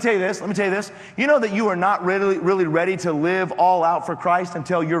 Hey, let me tell you this. You know that you are not really ready to live all out for Christ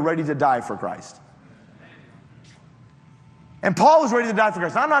until you're ready to die for Christ. And Paul was ready to die for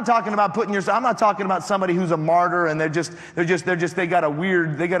Christ. I'm not talking about I'm not talking about somebody who's a martyr and they got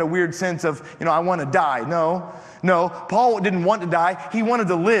a weird sense of, I want to die. No, Paul didn't want to die. He wanted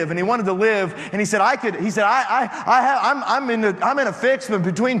to live, and he wanted to live. And he said, I'm in a fix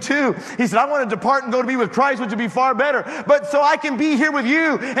between two. He said, I want to depart and go to be with Christ, which would be far better. But so I can be here with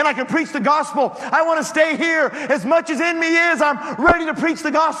you, and I can preach the gospel. I want to stay here. As much as in me is, I'm ready to preach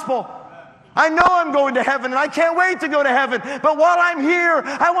the gospel. I know I'm going to heaven, and I can't wait to go to heaven. But while I'm here,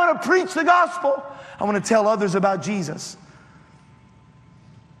 I want to preach the gospel. I want to tell others about Jesus.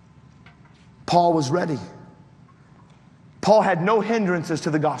 Paul was ready. Paul had no hindrances to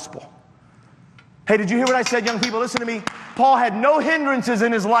the gospel. Hey, did you hear what I said, young people? Listen to me. Paul had no hindrances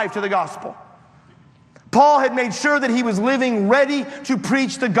in his life to the gospel. Paul had made sure that he was living ready to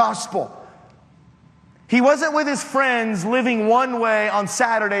preach the gospel. He wasn't with his friends living one way on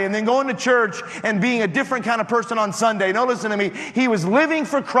Saturday and then going to church and being a different kind of person on Sunday. No, listen to me. He was living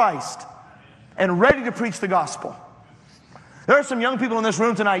for Christ and ready to preach the gospel. There are some young people in this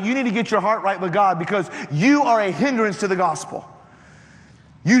room tonight. You need to get your heart right with God because you are a hindrance to the gospel.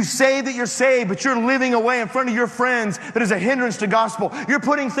 You say that you're saved, but you're living away in front of your friends that is a hindrance to gospel. You're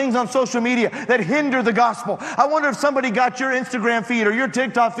putting things on social media that hinder the gospel. I wonder if somebody got your Instagram feed or your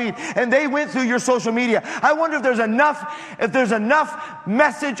TikTok feed and they went through your social media. I wonder if there's enough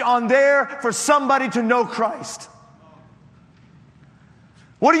message on there for somebody to know Christ.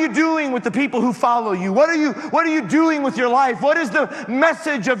 What are you doing with the people who follow you? What are you doing with your life? What is the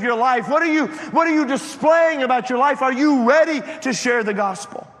message of your life? What are you displaying about your life? Are you ready to share the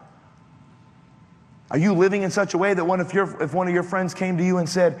gospel? Are you living in such a way that if one of your friends came to you and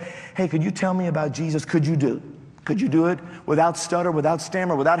said, "Hey, could you tell me about Jesus?" Could you do it without stutter, without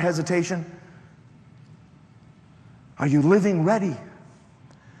stammer, without hesitation? Are you living ready?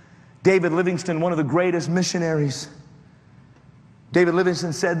 David Livingstone, one of the greatest missionaries, David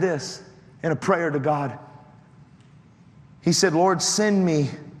Livingstone said this in a prayer to God. He said, "Lord, send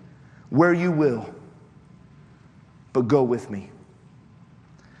me where you will, but go with me.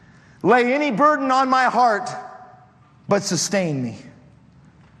 Lay any burden on my heart, but sustain me.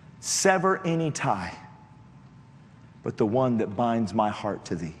 Sever any tie, but the one that binds my heart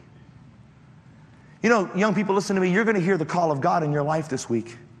to thee." You know, young people, listen to me. You're going to hear the call of God in your life this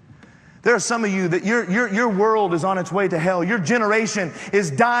week. There are some of you that your world is on its way to hell. Your generation is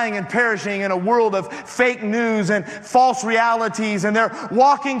dying and perishing in a world of fake news and false realities. And they're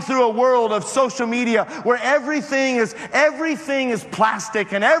walking through a world of social media where everything is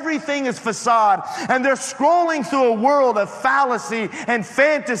plastic and everything is facade. And they're scrolling through a world of fallacy and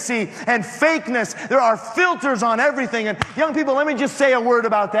fantasy and fakeness. There are filters on everything. And young people, let me just say a word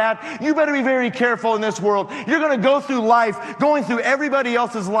about that. You better be very careful in this world. You're going to go through life, going through everybody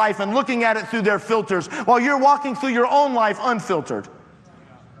else's life and looking at it through their filters while you're walking through your own life unfiltered.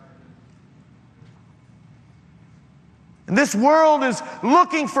 And this world is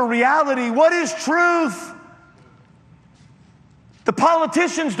looking for reality. What is truth? The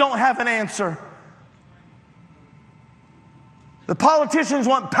politicians don't have an answer. The politicians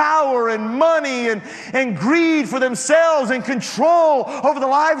want power and money and greed for themselves and control over the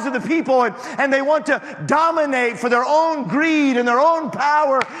lives of the people, and they want to dominate for their own greed and their own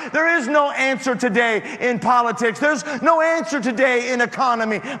power. There is no answer today in politics. There's no answer today in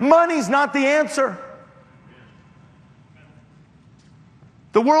economy. Money's not the answer.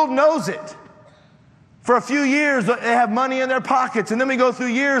 The world knows it. For a few years, they have money in their pockets, and then we go through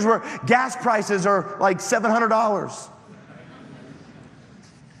years where gas prices are like $700.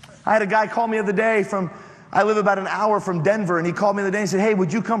 I had a guy call me the other day I live about an hour from Denver, and he called me the other day and said, "Hey,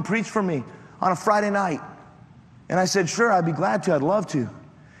 would you come preach for me on a Friday night?" And I said, "Sure, I'd be glad to. I'd love to."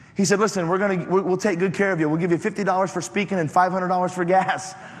 He said, "Listen, we'll take good care of you. We'll give you $50 for speaking and $500 for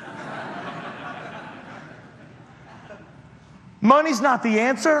gas." Money's not the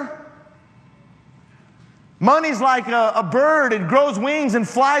answer. Money's like a bird. It grows wings and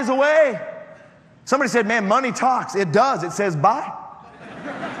flies away. Somebody said, "Man, money talks." It does. It says, "Bye."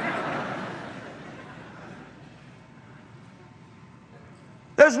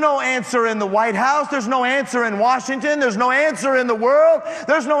 There's no answer in the White House. There's no answer in Washington. There's no answer in the world.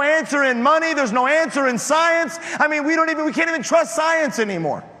 There's no answer in money. There's no answer in science. I mean, we can't even trust science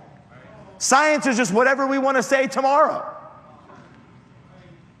anymore. Science is just whatever we want to say tomorrow.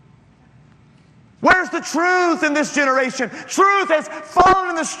 Where's the truth in this generation? Truth has fallen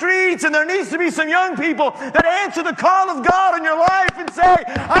in the streets, and there needs to be some young people that answer the call of God in your life and say,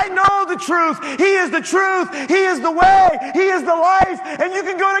 "I know the truth. He is the truth. He is the way. He is the life." And you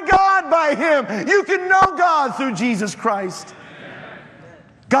can go to God by Him. You can know God through Jesus Christ.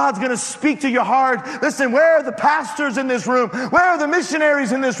 God's going to speak to your heart. Listen, where are the pastors in this room? Where are the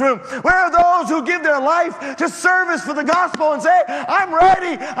missionaries in this room? Where are those who give their life to service for the gospel and say, I'm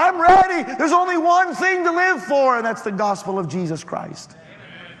ready, I'm ready. There's only one thing to live for, and that's the gospel of Jesus Christ.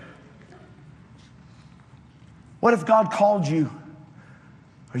 What if God called you?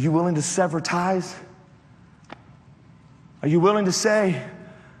 Are you willing to sever ties? Are you willing to say,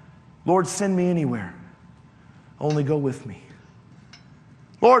 Lord, send me anywhere. Only go with me.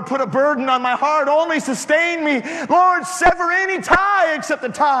 Lord, put a burden on my heart. Only sustain me. Lord, sever any tie except the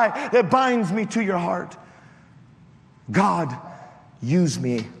tie that binds me to your heart. God, use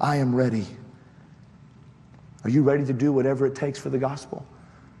me. I am ready. Are you ready to do whatever it takes for the gospel?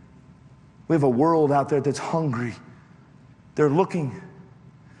 We have a world out there that's hungry. They're looking.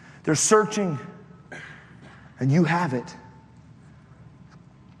 They're searching. And you have it.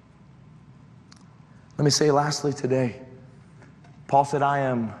 Let me say lastly today, Paul said, I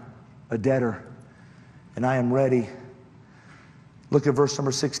am a debtor and I am ready. Look at verse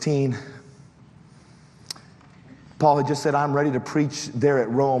number 16. Paul had just said, I'm ready to preach there at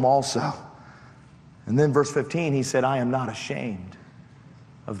Rome also. And then verse 15, he said, I am not ashamed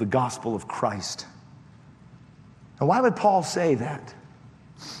of the gospel of Christ. And why would Paul say that?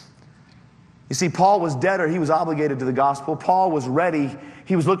 You see, Paul was debtor. He was obligated to the gospel. Paul was ready.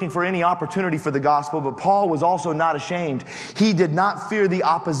 He was looking for any opportunity for the gospel, but Paul was also not ashamed. He did not fear the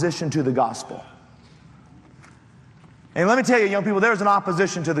opposition to the gospel. And let me tell you, young people, there's an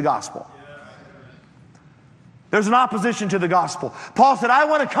opposition to the gospel. There's an opposition to the gospel. Paul said, I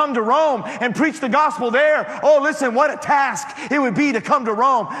want to come to Rome and preach the gospel there. Oh, listen, what a task it would be to come to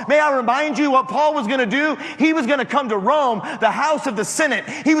Rome. May I remind you what Paul was going to do? He was going to come to Rome, the house of the Senate.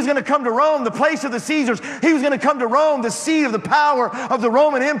 He was going to come to Rome, the place of the Caesars. He was going to come to Rome, the seat of the power of the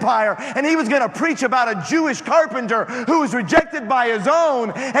Roman Empire. And he was going to preach about a Jewish carpenter who was rejected by his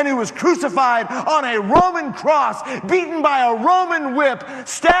own and who was crucified on a Roman cross, beaten by a Roman whip,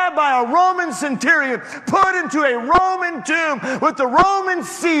 stabbed by a Roman centurion, put into a Roman tomb with the Roman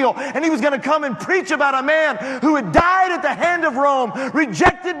seal. And he was going to come and preach about a man who had died at the hand of Rome,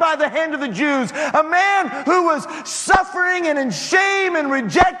 rejected by the hand of the Jews, a man who was suffering and in shame and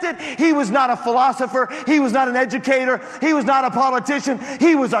rejected. He was not a philosopher. He was not an educator. He was not a politician.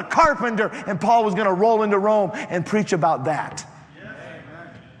 He was a carpenter. And Paul was going to roll into Rome and preach about that.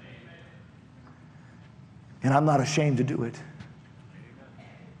 And I'm not ashamed to do it.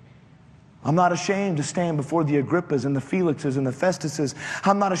 I'm not ashamed to stand before the Agrippas and the Felixes and the Festuses.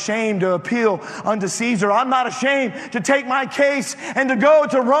 I'm not ashamed to appeal unto Caesar. I'm not ashamed to take my case and to go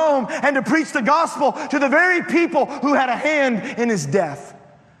to Rome and to preach the gospel to the very people who had a hand in his death.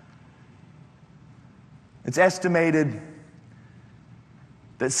 It's estimated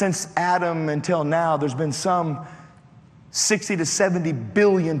that since Adam until now, there's been some 60 to 70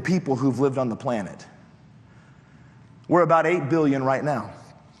 billion people who've lived on the planet. We're about 8 billion right now.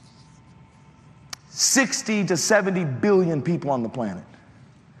 60 to 70 billion people on the planet.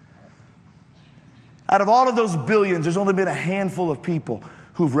 Out of all of those billions, there's only been a handful of people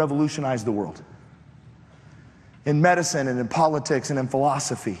who've revolutionized the world. In medicine and in politics and in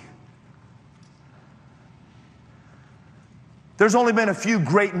philosophy. There's only been a few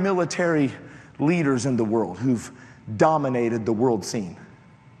great military leaders in the world who've dominated the world scene.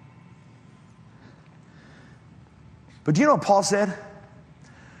 But do you know what Paul said?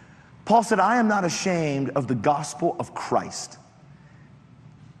 Paul said, I am not ashamed of the gospel of Christ.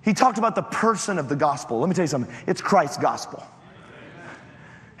 He talked about the person of the gospel. Let me tell you something. It's Christ's gospel.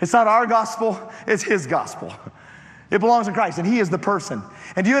 It's not our gospel. It's his gospel. It belongs to Christ, and he is the person.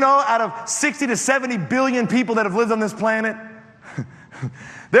 And do you know, out of 60 to 70 billion people that have lived on this planet,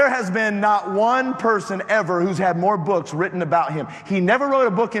 there has been not one person ever who's had more books written about him. He never wrote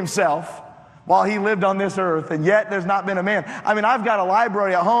a book himself while he lived on this earth, and yet there's not been a man. I mean, I've got a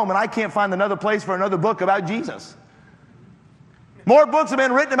library at home, and I can't find another place for another book about Jesus. More books have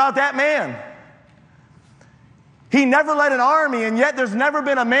been written about that man. He never led an army, and yet there's never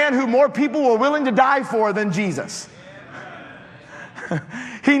been a man who more people were willing to die for than Jesus.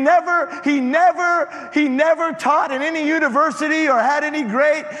 He never taught in any university or had any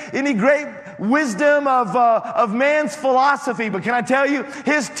great wisdom of man's philosophy. But can I tell you,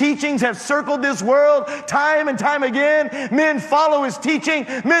 his teachings have circled this world time and time again. Men follow his teaching.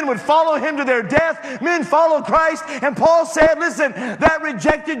 Men would follow him to their death. Men follow Christ. And Paul said, listen, that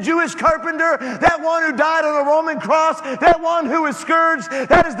rejected Jewish carpenter, that one who died on a Roman cross, that one who was scourged,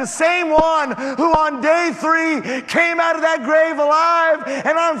 that is the same one who on day 3 came out of that grave alive.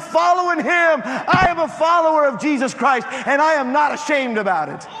 And I'm following him. I am a follower of Jesus Christ, and I am not ashamed about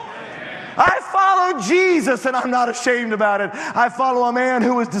it. I follow Jesus and I'm not ashamed about it. I follow a man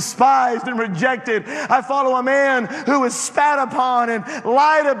who was despised and rejected. I follow a man who was spat upon and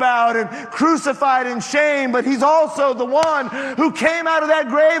lied about and crucified in shame, but he's also the one who came out of that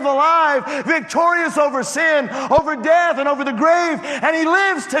grave alive, victorious over sin, over death, and over the grave, and he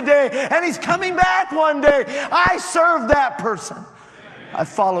lives today, and he's coming back one day. I serve that person. I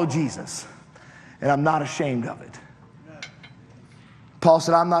follow Jesus, and I'm not ashamed of it. Paul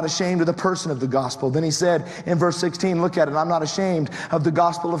said, I'm not ashamed of the person of the gospel. Then he said in verse 16, look at it, I'm not ashamed of the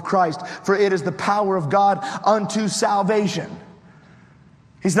gospel of Christ, for it is the power of God unto salvation.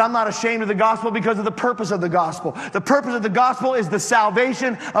 He said, I'm not ashamed of the gospel because of the purpose of the gospel. The purpose of the gospel is the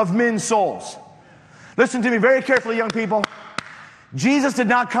salvation of men's souls. Listen to me very carefully, young people. Jesus did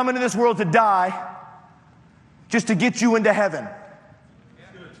not come into this world to die just to get you into heaven.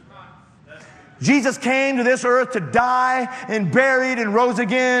 Jesus came to this earth to die and buried and rose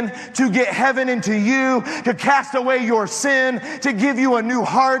again to get heaven into you, to cast away your sin, to give you a new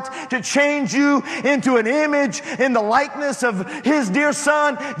heart, to change you into an image in the likeness of His dear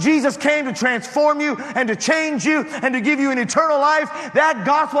Son. Jesus came to transform you and to change you and to give you an eternal life. That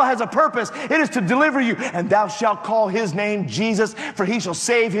gospel has a purpose. It is to deliver you. And thou shalt call His name Jesus, for He shall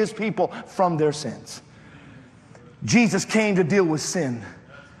save His people from their sins. Jesus came to deal with sin.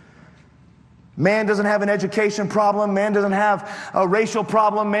 Man doesn't have an education problem. Man doesn't have a racial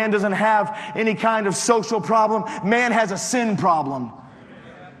problem. Man doesn't have any kind of social problem. Man has a sin problem.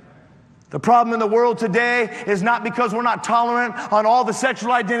 The problem in the world today is not because we're not tolerant on all the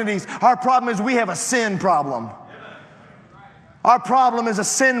sexual identities. Our problem is we have a sin problem. Our problem is a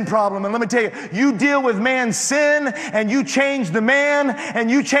sin problem. And let me tell you, you deal with man's sin and you change the man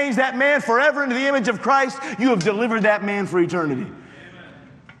and you change that man forever into the image of Christ, you have delivered that man for eternity.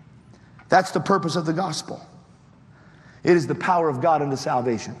 That's the purpose of the gospel. It is the power of God unto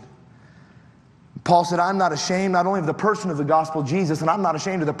salvation. Paul said, I'm not ashamed not only of the person of the gospel, Jesus, and I'm not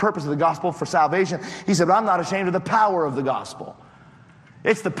ashamed of the purpose of the gospel for salvation. He said, but I'm not ashamed of the power of the gospel.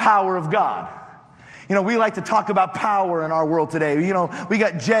 It's the power of God. You know, we like to talk about power in our world today. You know, we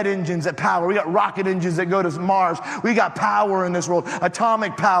got jet engines that power. We got rocket engines that go to Mars. We got power in this world.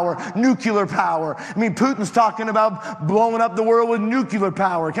 Atomic power, nuclear power. I mean, Putin's talking about blowing up the world with nuclear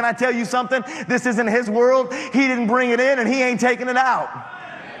power. Can I tell you something? This isn't his world. He didn't bring it in and he ain't taking it out.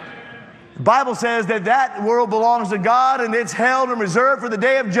 The Bible says that that world belongs to God and it's held and reserved for the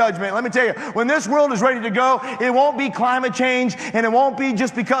day of judgment. Let me tell you, when this world is ready to go, it won't be climate change and it won't be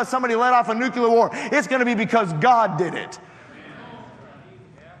just because somebody let off a nuclear war. It's going to be because God did it.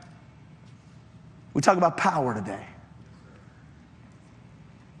 We talk about power today.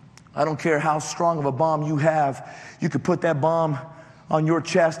 I don't care how strong of a bomb you have. You could put that bomb on your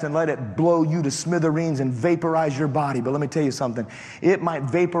chest and let it blow you to smithereens and vaporize your body. But let me tell you something. It might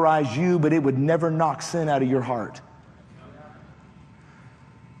vaporize you, but it would never knock sin out of your heart.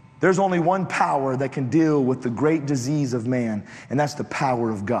 There's only one power that can deal with the great disease of man, and that's the power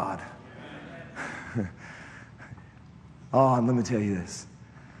of God. Oh, and let me tell you this.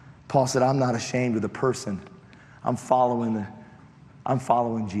 Paul said, I'm not ashamed of the person. I'm following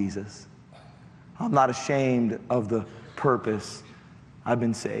Jesus. I'm not ashamed of the purpose. I've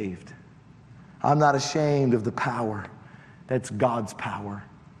been saved. I'm not ashamed of the power. That's God's power.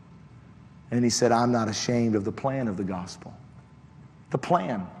 And he said, I'm not ashamed of the plan of the gospel. The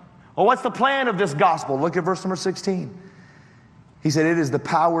plan. Well, what's the plan of this gospel? Look at verse number 16. He said, it is the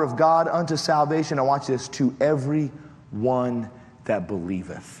power of God unto salvation. Now watch this, to every one that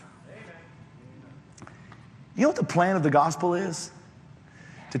believeth. You know what the plan of the gospel is?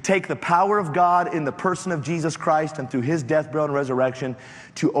 To take the power of God in the person of Jesus Christ and through His death, burial, and resurrection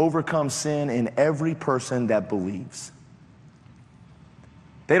to overcome sin in every person that believes.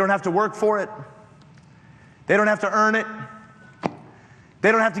 They don't have to work for it. They don't have to earn it.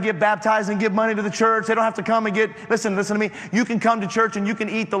 They don't have to get baptized and give money to the church. They don't have to come and listen to me. You can come to church and you can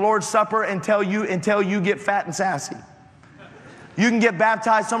eat the Lord's Supper until you get fat and sassy. You can get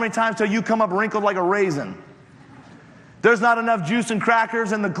baptized so many times till you come up wrinkled like a raisin. There's not enough juice and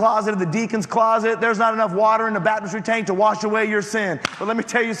crackers in the closet of the deacon's closet. There's not enough water in the baptistry tank to wash away your sin. But let me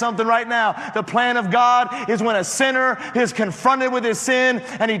tell you something right now. The plan of God is when a sinner is confronted with his sin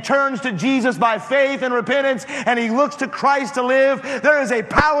and he turns to Jesus by faith and repentance and he looks to Christ to live. There is a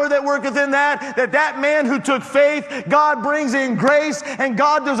power that worketh in that man who took faith, God brings in grace and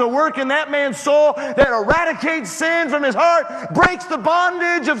God does a work in that man's soul that eradicates sin from his heart, breaks the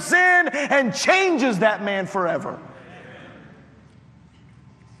bondage of sin, and changes that man forever.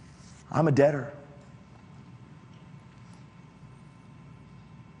 I'm a debtor.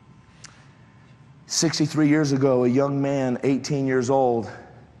 "63 years ago, a young man, 18 years old,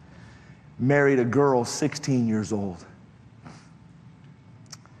 married a girl 16 years old.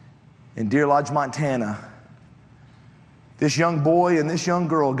 In Deer Lodge, Montana, this young boy and this young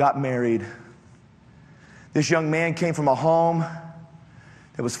girl got married. This young man came from a home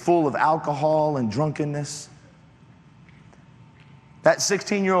that was full of alcohol and drunkenness. That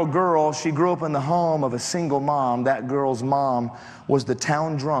 16-year-old girl, she grew up in the home of a single mom. That girl's mom was the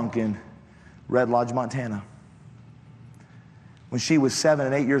town drunk in Red Lodge, Montana. When she was 7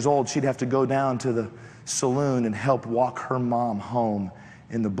 and 8 years old, she'd have to go down to the saloon and help walk her mom home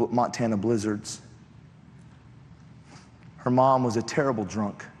in the Montana blizzards. Her mom was a terrible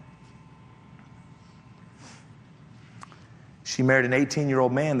drunk. She married an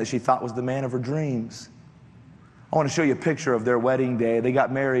 18-year-old man that she thought was the man of her dreams. I want to show you a picture of their wedding day. They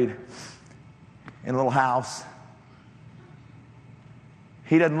got married in a little house.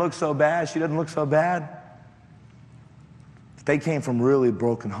 He doesn't look so bad. She doesn't look so bad. They came from really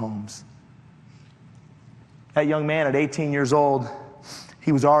broken homes. That young man at 18 years old,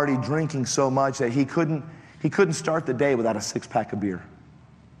 he was already drinking so much that he couldn't start the day without a six-pack of beer.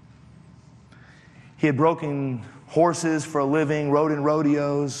 He had broken horses for a living, rode in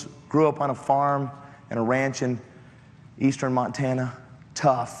rodeos, grew up on a farm and a ranch in eastern Montana.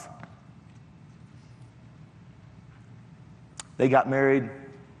 Tough. They got married.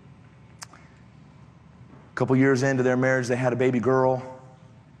 A couple years into their marriage, they had a baby girl.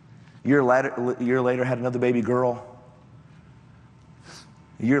 A year later, had another baby girl.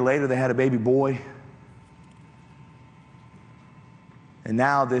 A year later, they had a baby boy. And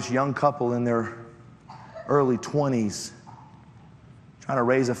now this young couple in their early 20s, trying to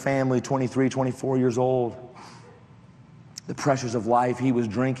raise a family, 23, 24 years old. The pressures of life, he was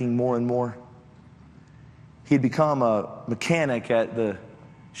drinking more and more. He'd become a mechanic at the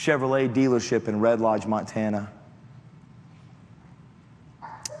Chevrolet dealership in Red Lodge, Montana.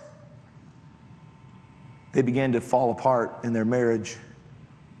 They began to fall apart in their marriage.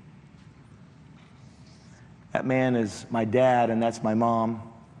 That man is my dad, and that's my mom.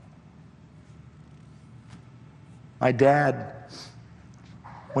 My dad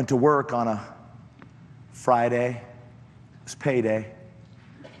went to work on a Friday. It was payday.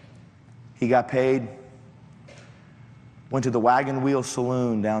 He got paid, went to the Wagon Wheel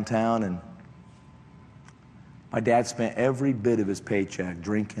Saloon downtown, and my dad spent every bit of his paycheck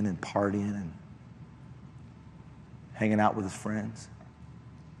drinking and partying and hanging out with his friends.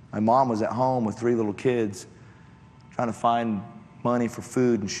 My mom was at home with 3 little kids, trying to find money for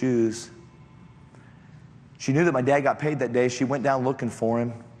food and shoes. She knew that my dad got paid that day. She went down looking for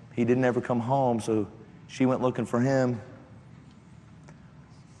him. He didn't ever come home, so she went looking for him.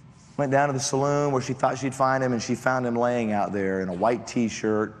 Went down to the saloon where she thought she'd find him, and she found him laying out there in a white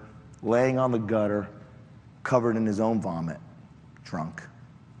t-shirt, laying on the gutter, covered in his own vomit, drunk.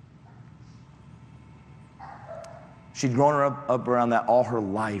 She'd grown her up around that all her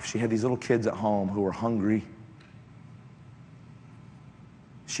life. She had these little kids at home who were hungry.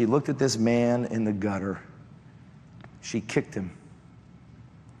 She looked at this man in the gutter. She kicked him.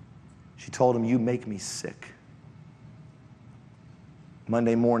 She told him, "You make me sick."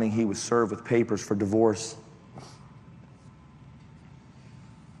 Monday morning, he was served with papers for divorce,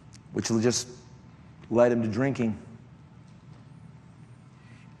 which just led him to drinking.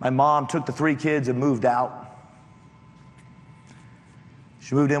 My mom took the 3 kids and moved out.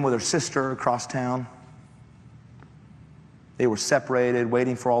 She moved in with her sister across town. They were separated,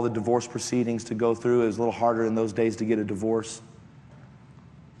 waiting for all the divorce proceedings to go through. It was a little harder in those days to get a divorce.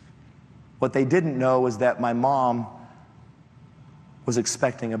 What they didn't know was that my mom was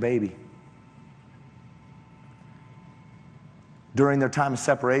expecting a baby. During their time of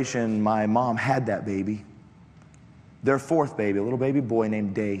separation, my mom had that baby, their 4th baby, a little baby boy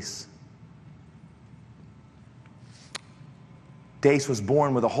named Dace. Dace was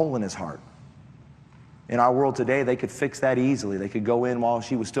born with a hole in his heart. In our world today, they could fix that easily. They could go in while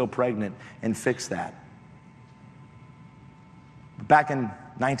she was still pregnant and fix that. Back in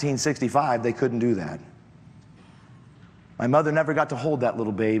 1965, they couldn't do that. My mother never got to hold that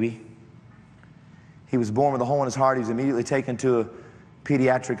little baby. He was born with a hole in his heart. He was immediately taken to a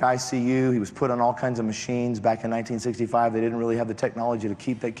pediatric ICU. He was put on all kinds of machines. Back in 1965, they didn't really have the technology to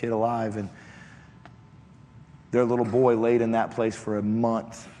keep that kid alive. And their little boy laid in that place for a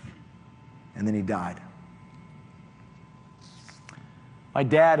month, and then he died. My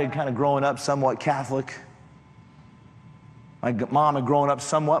dad had kind of grown up somewhat Catholic. My mom had grown up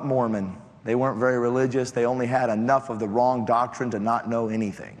somewhat Mormon. They weren't very religious. They only had enough of the wrong doctrine to not know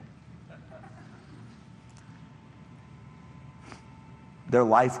anything. Their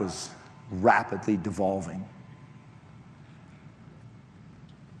life was rapidly devolving.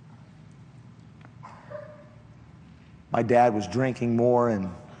 My dad was drinking more and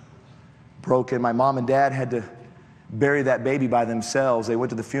broken. My mom and dad had to bury that baby by themselves. They went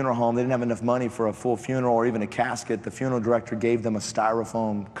to the funeral home. They didn't have enough money for a full funeral or even a casket. The funeral director gave them a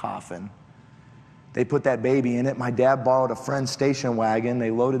styrofoam coffin. They put that baby in it. My dad borrowed a friend's station wagon.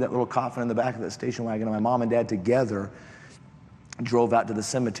 They loaded that little coffin in the back of that station wagon, and my mom and dad together drove out to the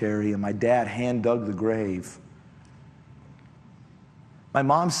cemetery, and my dad hand dug the grave. My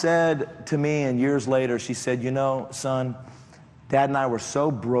mom said to me, and years later, she said, you know, son, Dad and I were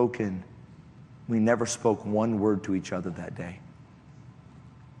so broken, we never spoke one word to each other that day.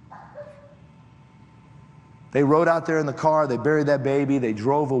 They rode out there in the car, they buried that baby, they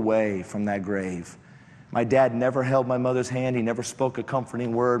drove away from that grave. My dad never held my mother's hand, he never spoke a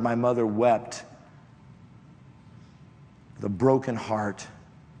comforting word. My mother wept with a broken heart,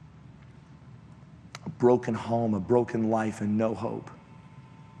 a broken home, a broken life, and no hope.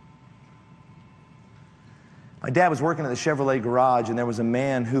 My dad was working at the Chevrolet garage, and there was a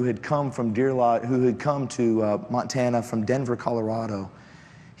man who had come from who had come to Montana from Denver, Colorado.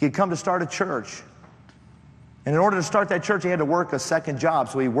 He had come to start a church. And in order to start that church, he had to work a second job,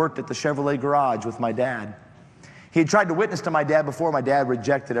 so he worked at the Chevrolet garage with my dad. He had tried to witness to my dad before. My dad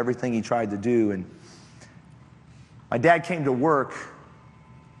rejected everything he tried to do. And my dad came to work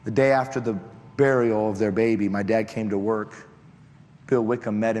the day after the burial of their baby. My dad came to work. Bill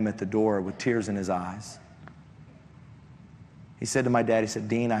Wickham met him at the door with tears in his eyes. He said to my dad, he said,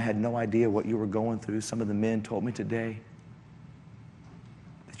 Dean, I had no idea what you were going through. Some of the men told me today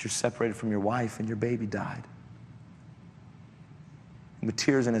that you're separated from your wife and your baby died. And with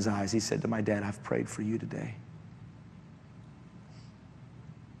tears in his eyes, he said to my dad, I've prayed for you today.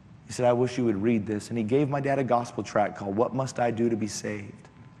 He said, I wish you would read this. And he gave my dad a gospel tract called What Must I Do to Be Saved?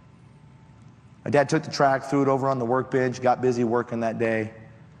 My dad took the tract, threw it over on the workbench, got busy working that day.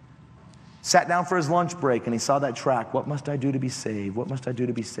 Sat down for his lunch break, and he saw that tract, What Must I Do to Be Saved? What must I do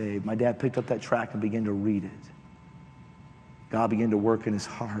to be saved? My dad picked up that tract and began to read it. God began to work in his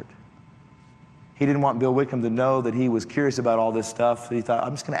heart. He didn't want Bill Wickham to know that he was curious about all this stuff. So he thought,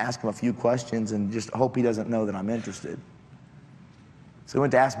 I'm just going to ask him a few questions and just hope he doesn't know that I'm interested. So he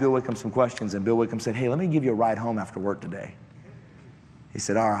went to ask Bill Wickham some questions, and Bill Wickham said, hey, let me give you a ride home after work today. He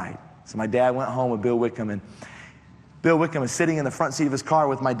said, all right. So my dad went home with Bill Wickham, and Bill Wickham is sitting in the front seat of his car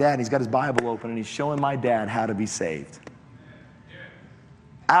with my dad, and he's got his Bible open, and he's showing my dad how to be saved.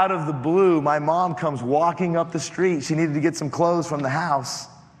 Out of the blue, my mom comes walking up the street. She needed to get some clothes from the house.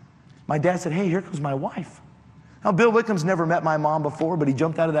 My dad said, hey, here comes my wife. Now, Bill Wickham's never met my mom before, but he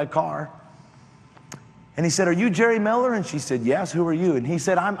jumped out of that car. And he said, are you Jerry Miller? And she said, yes, who are you? And he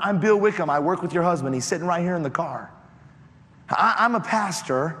said, I'm Bill Wickham. I work with your husband. He's sitting right here in the car. I'm a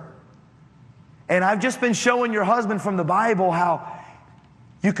pastor. And I've just been showing your husband from the Bible how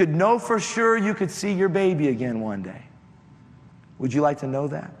you could know for sure you could see your baby again one day. Would you like to know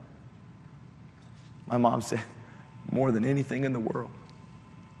that? My mom said, more than anything in the world.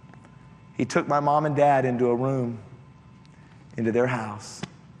 He took my mom and dad into a room, into their house.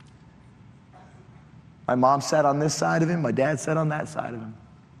 My mom sat on this side of him, my dad sat on that side of him.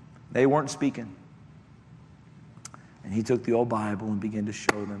 They weren't speaking. And he took the old Bible and began to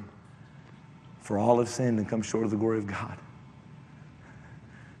show them, for all have sinned and come short of the glory of God.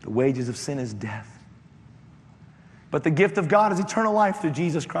 The wages of sin is death. But the gift of God is eternal life through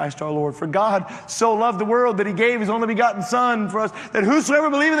Jesus Christ our Lord. For God so loved the world that he gave his only begotten Son for us, that whosoever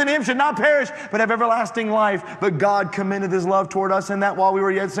believeth in him should not perish, but have everlasting life. But God commended his love toward us, in that while we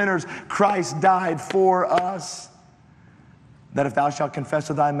were yet sinners, Christ died for us. That if thou shalt confess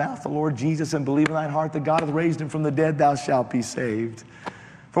with thy mouth the Lord Jesus, and believe in thine heart that God hath raised him from the dead, thou shalt be saved.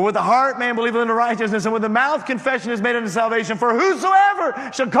 For with the heart man believeth unto righteousness, and with the mouth confession is made unto salvation. For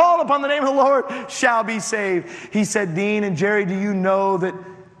whosoever shall call upon the name of the Lord shall be saved. He said, Dean and Jerry, do you know that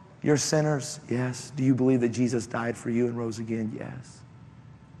you're sinners? Yes. Do you believe that Jesus died for you and rose again? Yes.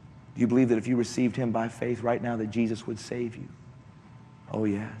 Do you believe that if you received him by faith right now that Jesus would save you? Oh,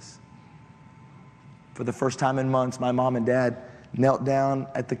 yes. For the first time in months, my mom and dad knelt down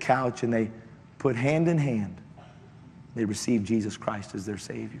at the couch and they put hand in hand. They received Jesus Christ as their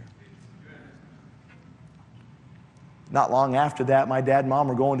Savior. Not long after that, my dad and mom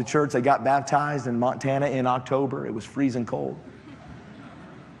were going to church. They got baptized in Montana in October. It was freezing cold.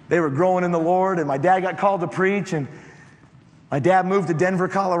 They were growing in the Lord, and my dad got called to preach, and my dad moved to Denver,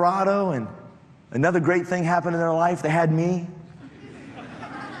 Colorado, and another great thing happened in their life. They had me.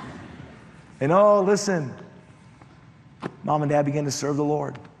 And oh, listen, mom and dad began to serve the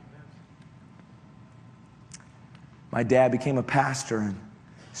Lord. My dad became a pastor and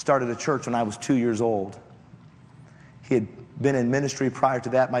started a church when I was 2 years old. He had been in ministry prior to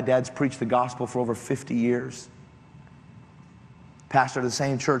that. My dad's preached the gospel for over 50 years. Pastored the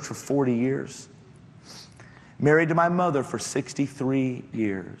same church for 40 years. Married to my mother for 63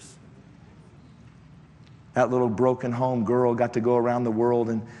 years. That little broken home girl got to go around the world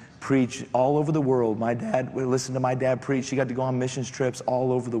and preach all over the world. We listened to my dad preach. She got to go on missions trips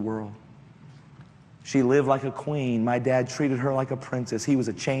all over the world. She lived like a queen. My dad treated her like a princess. He was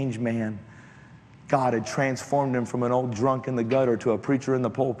a changed man. God had transformed him from an old drunk in the gutter to a preacher in the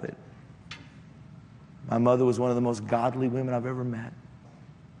pulpit. My mother was one of the most godly women I've ever met.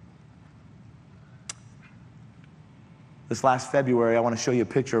 This last February, I want to show you a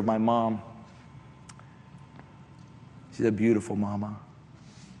picture of my mom. She's a beautiful mama.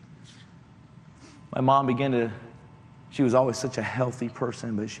 My mom she was always such a healthy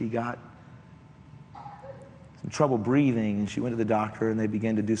person, but she got some trouble breathing, and she went to the doctor, and they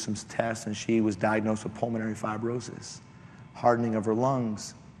began to do some tests, and she was diagnosed with pulmonary fibrosis, hardening of her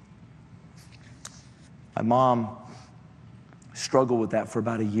lungs. My mom struggled with that for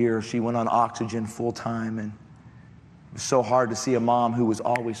about a year. She went on oxygen full time, and it was so hard to see a mom who was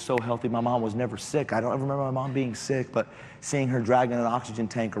always so healthy. My mom was never sick. I don't ever remember my mom being sick, but seeing her dragging an oxygen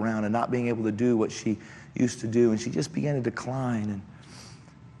tank around and not being able to do what she used to do, and she just began to decline. And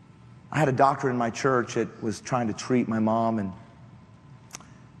I had a doctor in my church that was trying to treat my mom, and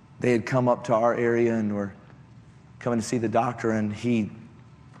they had come up to our area and were coming to see the doctor, and he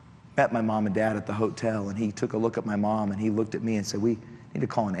met my mom and dad at the hotel, and he took a look at my mom, and he looked at me and said, "We need to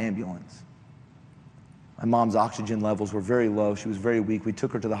call an ambulance." My mom's oxygen levels were very low. She was very weak. We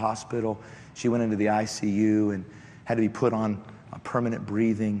took her to the hospital. She went into the ICU and had to be put on a permanent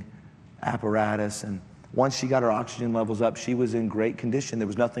breathing apparatus. And once she got her oxygen levels up, she was in great condition. There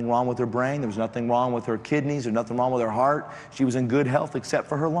was nothing wrong with her brain. There was nothing wrong with her kidneys. There was nothing wrong with her heart. She was in good health except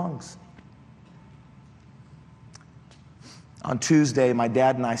for her lungs. On Tuesday, my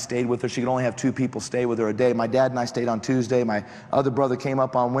dad and I stayed with her. She could only have 2 people stay with her a day. My dad and I stayed on Tuesday. My other brother came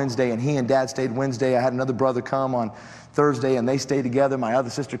up on Wednesday, and he and Dad stayed Wednesday. I had another brother come on Thursday, and they stayed together. My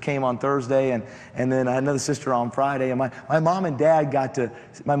other sister came on Thursday, and then I had another sister on Friday. And my mom and dad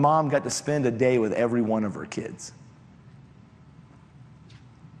my mom got to spend a day with every one of her kids.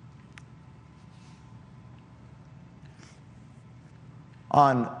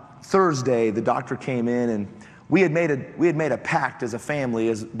 On Thursday, the doctor came in, and we had made a pact as a family,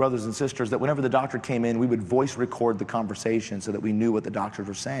 as brothers and sisters, that whenever the doctor came in, we would voice record the conversation so that we knew what the doctors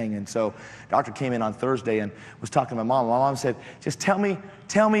were saying. And so the doctor came in on Thursday and was talking to my mom. My mom said, "Just tell me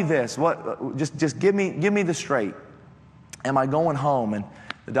this. Just give me the straight. Am I going home?" And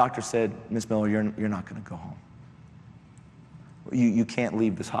the doctor said, "Miss Miller, you're not going to go home. You can't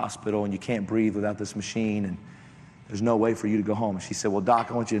leave this hospital, and you can't breathe without this machine, and there's no way for you to go home." And she said, "Well,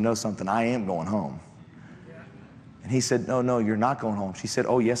 Doc, I want you to know something. I am going home." And he said, "No, you're not going home." She said,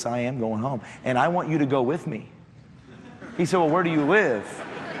 "Oh, yes, I am going home. And I want you to go with me." He said, "Well, where do you live?"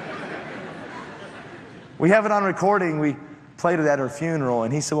 We have it on recording. We played it at her funeral.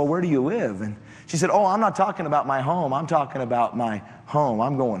 And he said, "Well, where do you live?" And she said, "Oh, I'm not talking about my home. I'm talking about my home.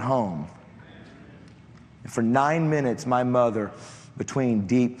 I'm going home." And for 9 minutes, my mother, between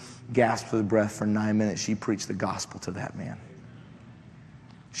deep gasps of breath for 9 minutes, she preached the gospel to that man.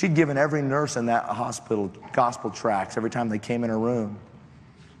 She'd given every nurse in that hospital gospel tracts every time they came in her room.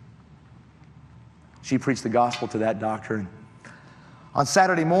 She preached the gospel to that doctor. And on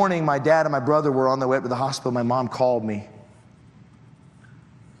Saturday morning, my dad and my brother were on their way up to the hospital. My mom called me.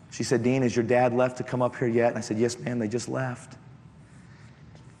 She said, "Dean, has your dad left to come up here yet?" And I said, "Yes, ma'am, they just left."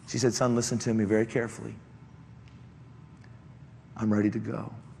 She said, "Son, listen to me very carefully. I'm ready to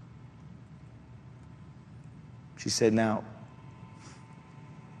go." She said, "Now,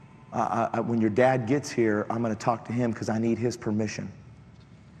 when your dad gets here, I'm going to talk to him because I need his permission.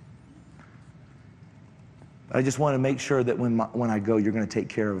 But I just want to make sure that when I go, you're going to take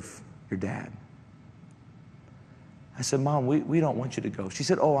care of your dad." I said, "Mom, we don't want you to go." She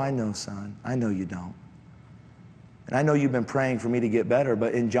said, "Oh, I know, son. I know you don't. And I know you've been praying for me to get better,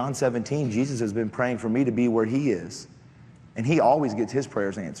 but in John 17, Jesus has been praying for me to be where he is. And he always gets his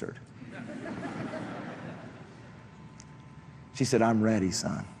prayers answered." She said, "I'm ready,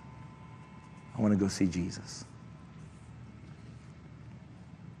 son. I want to go see Jesus."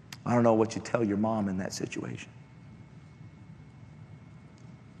 I don't know what you tell your mom in that situation.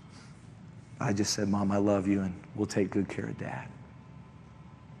 I just said, "Mom, I love you, and we'll take good care of Dad."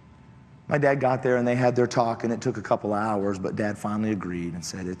 My dad got there, and they had their talk, and it took a couple of hours, but Dad finally agreed and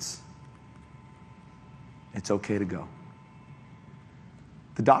said, it's okay to go.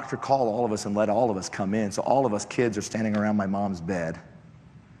 The doctor called all of us and let all of us come in, so all of us kids are standing around my mom's bed.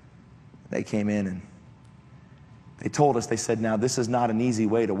 They came in and they told us, they said, "Now, this is not an easy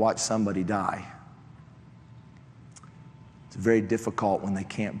way to watch somebody die. It's very difficult when they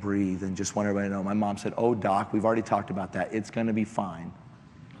can't breathe, and just want everybody to know, my mom said, "Oh, doc, we've already talked about that. It's going to be fine."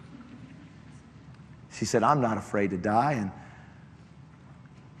 She said, "I'm not afraid to die, and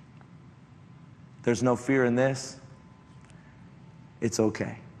there's no fear in this. It's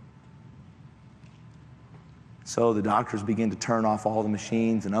okay." So the doctors began to turn off all the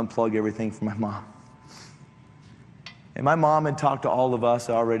machines and unplug everything for my mom. And my mom had talked to all of us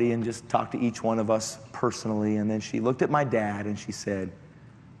already and just talked to each one of us personally. And then she looked at my dad and she said,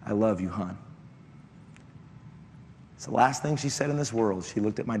 "I love you, hon." It's the last thing she said in this world. She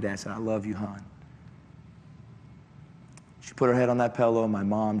looked at my dad and said, "I love you, hon." She put her head on that pillow, and my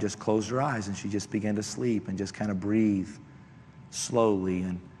mom just closed her eyes and she just began to sleep and just kind of breathe slowly.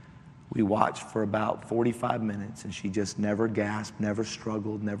 And we watched for about 45 minutes, and she just never gasped, never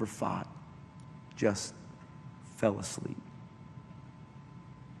struggled, never fought, just fell asleep.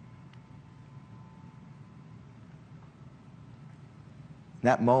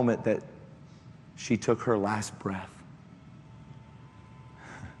 That moment that she took her last breath,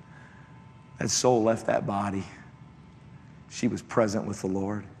 that soul left that body. She was present with the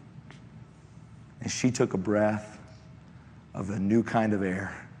Lord. And she took a breath of a new kind of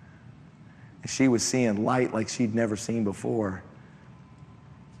air. And she was seeing light like she'd never seen before.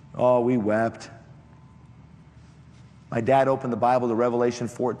 Oh, we wept. My dad opened the Bible to Revelation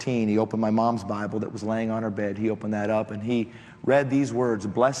 14. He opened my mom's Bible that was laying on her bed. He opened that up and he read these words,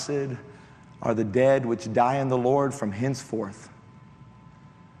 "Blessed are the dead which die in the Lord from henceforth.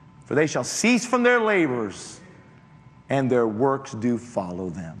 For they shall cease from their labors, and their works do follow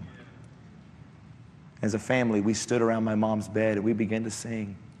them." As a family, we stood around my mom's bed and we began to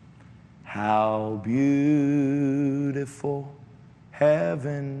sing, "How beautiful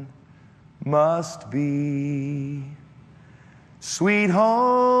heaven must be, sweet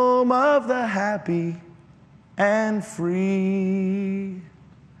home of the happy and free,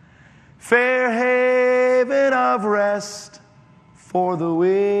 fair haven of rest for the weary.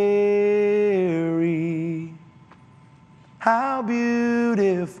 How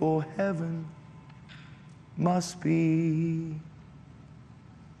beautiful heaven must be."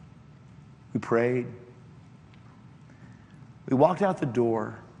 We prayed. We walked out the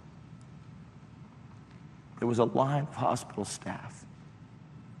door. There was a line of hospital staff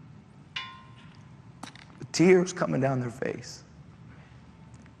with tears coming down their face.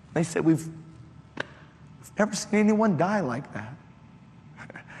 They said, we've never seen anyone die like that.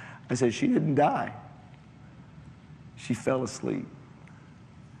 I said, "She didn't die. She fell asleep.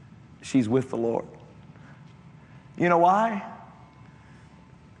 She's with the Lord." You know why?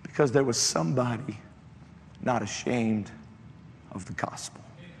 Because there was somebody not ashamed of the gospel.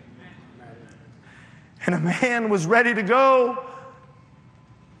 And a man was ready to go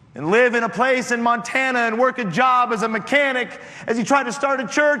and live in a place in Montana and work a job as a mechanic as he tried to start a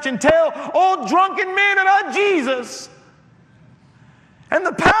church and tell old drunken men about Jesus. And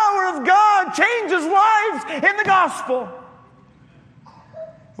the power of God changes lives in the gospel.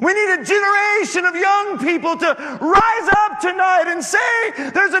 We need a generation of young people to rise up tonight and say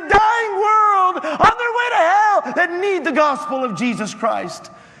there's a dying world on their way to hell that need the gospel of Jesus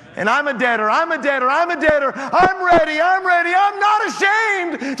Christ. And I'm a debtor, I'm a debtor, I'm a debtor. I'm ready, I'm ready. I'm not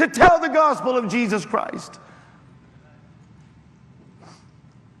ashamed to tell the gospel of Jesus Christ.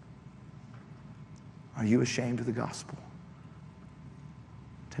 Are you ashamed of the gospel?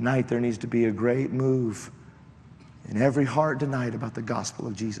 Tonight there needs to be a great move in every heart tonight about the gospel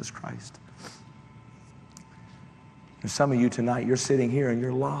of Jesus Christ. There's some of you tonight, you're sitting here and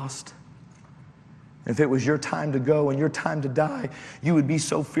you're lost. If it was your time to go and your time to die, you would be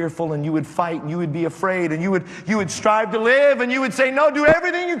so fearful and you would fight and you would be afraid and you would strive to live and you would say, "No, do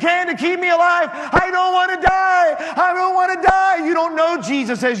everything you can to keep me alive. I don't want to die. I don't want to die." You don't know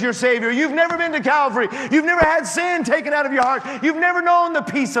Jesus as your Savior. You've never been to Calvary. You've never had sin taken out of your heart. You've never known the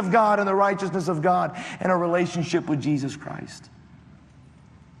peace of God and the righteousness of God and a relationship with Jesus Christ.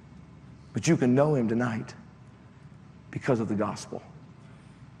 But you can know Him tonight because of the gospel.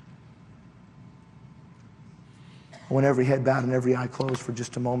 I want every head bowed and every eye closed for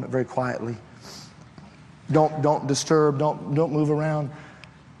just a moment, very quietly. Don't disturb, don't move around.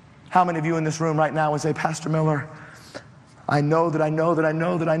 How many of you in this room right now would say, "Pastor Miller, I know that I know that I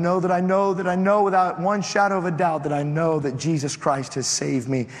know that I know that I know that I know without one shadow of a doubt that I know that Jesus Christ has saved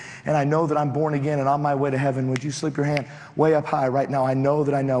me, and I know that I'm born again and on my way to heaven"? Would you slip your hand way up high right now? I know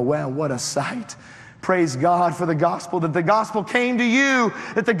that I know. Well, what a sight. Praise God for the gospel, that the gospel came to you,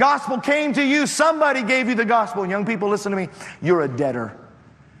 that the gospel came to you. Somebody gave you the gospel. And young people, listen to me. You're a debtor.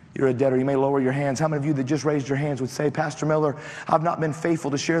 You're a debtor. You may lower your hands. How many of you that just raised your hands would say, Pastor Miller, I've not been faithful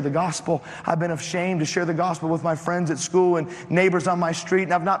to share the gospel. I've been ashamed to share the gospel with my friends at school and neighbors on my street,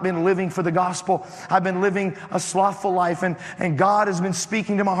 and I've not been living for the gospel. I've been living a slothful life, and God has been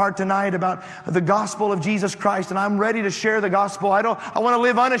speaking to my heart tonight about the gospel of Jesus Christ, and I'm ready to share the gospel. I want to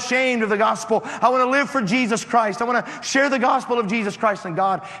live unashamed of the gospel. I want to live for Jesus Christ. I want to share the gospel of Jesus Christ, and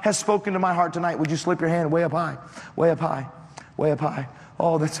God has spoken to my heart tonight. Would you slip your hand way up high, way up high, way up high?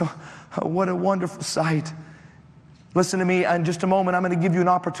 Oh, what a wonderful sight. Listen to me. In just a moment, I'm going to give you an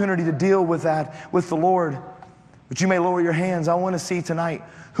opportunity to deal with that with the Lord. But you may lower your hands. I want to see tonight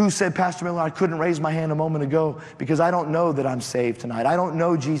who said, Pastor Miller, I couldn't raise my hand a moment ago because I don't know that I'm saved tonight. I don't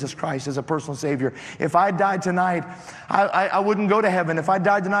know Jesus Christ as a personal Savior. If I died tonight, I wouldn't go to heaven. If I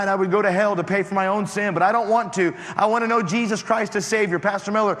died tonight, I would go to hell to pay for my own sin, but I don't want to. I want to know Jesus Christ as Savior.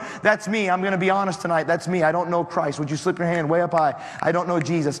 Pastor Miller, that's me. I'm going to be honest tonight. That's me. I don't know Christ. Would you slip your hand way up high? I don't know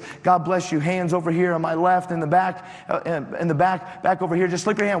Jesus. God bless you. Hands over here on my left, in the back, back over here. Just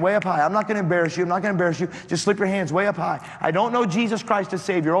slip your hand way up high. I'm not going to embarrass you. I'm not going to embarrass you. Just slip your hands way up high. I don't know Jesus Christ as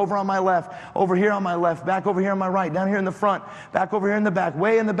Savior. Over on my left, over here on my left, back over here on my right, down here in the front, back over here in the back,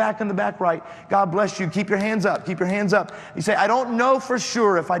 way in the back right. God bless you. Keep your hands up. Keep your hands up. You say, I don't know for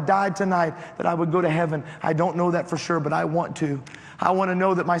sure if I died tonight that I would go to heaven. I don't know that for sure, but I want to. I want to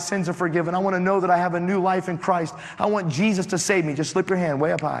know that my sins are forgiven. I want to know that I have a new life in Christ. I want Jesus to save me. Just slip your hand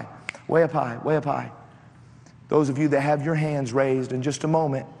way up high, way up high, way up high. Those of you that have your hands raised, in just a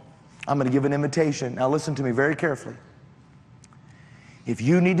moment, I'm going to give an invitation. Now listen to me very carefully. If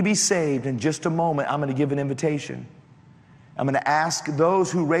you need to be saved, in just a moment, I'm going to give an invitation. I'm going to ask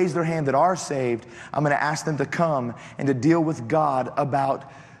those who raise their hand that are saved, I'm going to ask them to come and to deal with God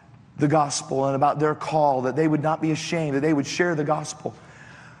about the gospel and about their call, that they would not be ashamed, that they would share the gospel.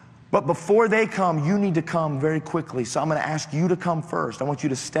 But before they come, you need to come very quickly. So I'm going to ask you to come first. I want you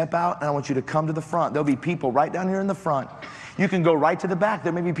to step out, and I want you to come to the front. There'll be people right down here in the front. You can go right to the back.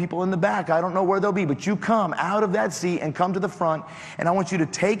 There may be people in the back. I don't know where they'll be, but you come out of that seat and come to the front, and I want you to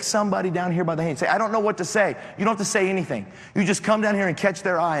take somebody down here by the hand. Say, I don't know what to say. You don't have to say anything. You just come down here and catch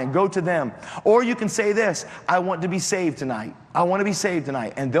their eye and go to them. Or you can say this, I want to be saved tonight. I want to be saved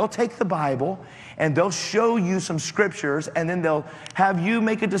tonight. And they'll take the Bible, and they'll show you some scriptures, and then they'll have you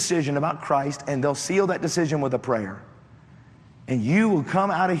make a decision about Christ, and they'll seal that decision with a prayer. And you will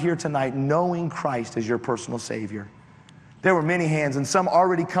come out of here tonight knowing Christ as your personal Savior. There were many hands, and some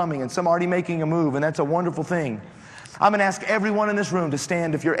already coming, and some already making a move, and that's a wonderful thing. I'm going to ask everyone in this room to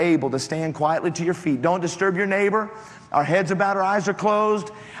stand, if you're able, to stand quietly to your feet. Don't disturb your neighbor. Our heads are bowed, our eyes are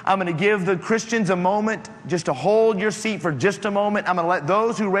closed. I'm going to give the Christians a moment just to hold your seat for just a moment. I'm going to let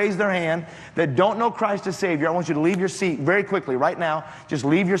those who raise their hand that don't know Christ as Savior, I want you to leave your seat very quickly right now. Just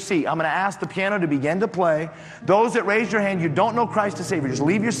leave your seat. I'm going to ask the piano to begin to play. Those that raise your hand, you don't know Christ as Savior, just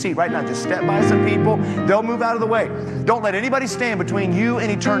leave your seat right now. Just step by some people. They'll move out of the way. Don't let anybody stand between you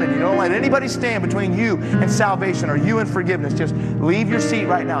and eternity. Don't let anybody stand between you and salvation or you and forgiveness. Just leave your seat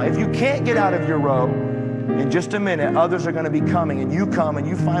right now. If you can't get out of your row, in just a minute, others are going to be coming, and you come and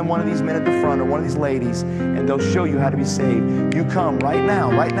you find one of these men at the front or one of these ladies, and they'll show you how to be saved. You come right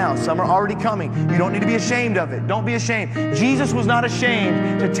now, right now. Some are already coming. You don't need to be ashamed of it. Don't be ashamed. Jesus was not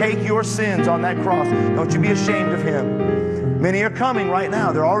ashamed to take your sins on that cross. Don't you be ashamed of Him. Many are coming right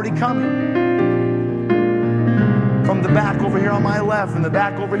now. They're already coming. From the back over here on my left and the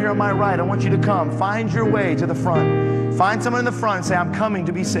back over here on my right, I want you to come. Find your way to the front. Find someone in the front and say, I'm coming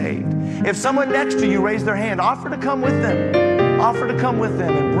to be saved. If someone next to you raised their hand, offer to come with them. Offer to come with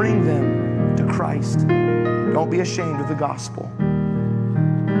them and bring them to Christ. Don't be ashamed of the gospel.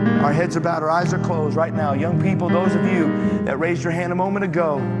 Our heads are bowed, our eyes are closed right now. Young people, those of you that raised your hand a moment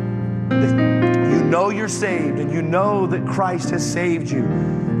ago, you know you're saved and you know that Christ has saved you,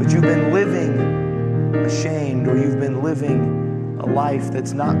 but you've been living ashamed, or you've been living a life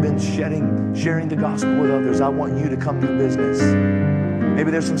that's not been sharing the gospel with others. I want you to come do business.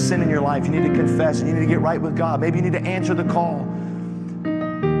 Maybe there's some sin in your life. You need to confess. You need to get right with God. Maybe you need to answer the call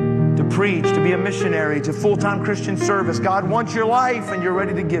to preach, to be a missionary, to full-time Christian service. God wants your life, and you're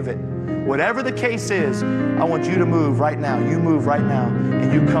ready to give it. Whatever the case is, I want you to move right now. You move right now,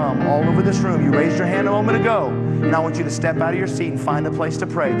 and you come all over this room. You raised your hand a moment ago, and I want you to step out of your seat and find a place to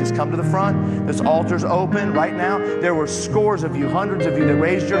pray. Just come to the front. This altar's open right now. There were scores of you, hundreds of you that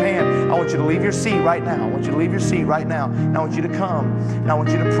raised your hand. I want you to leave your seat right now. I want you to leave your seat right now. And I want you to come, and I want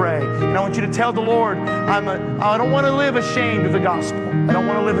you to pray. And I want you to tell the Lord, I don't want to live ashamed of the gospel. I don't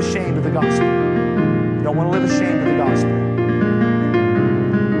want to live ashamed of the gospel. I don't want to live ashamed of the gospel.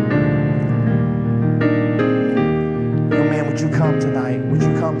 Would you come tonight? Would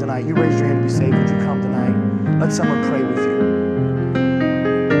you come tonight? You raised your hand to be saved. Would you come tonight? Let someone pray with you.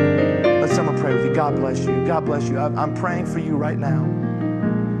 God bless you. God bless you. I'm praying for you right now.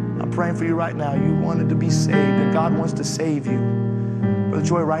 I'm praying for you right now. You wanted to be saved, and God wants to save you. Brother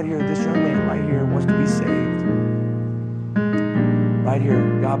Joy, right here, this young man right here wants to be saved. Right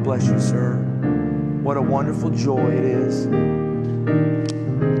here. God bless you, sir. What a wonderful joy it is.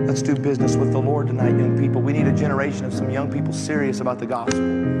 Let's do business with the Lord tonight, young people. We need a generation of some young people serious about the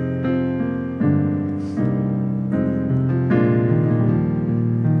gospel.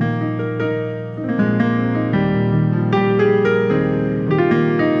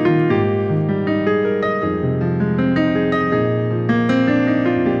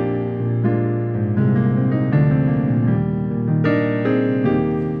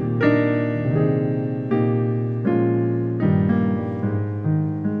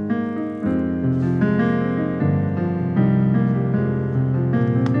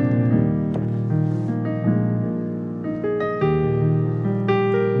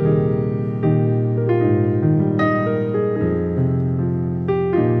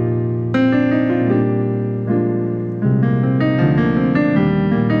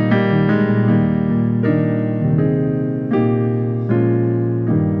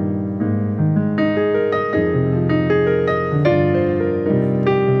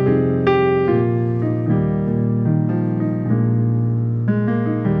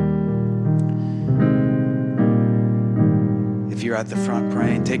 At the front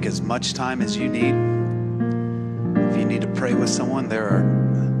praying, take as much time as you need. If you need to pray with someone, there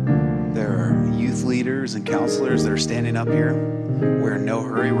are youth leaders and counselors that are standing up here. We're in no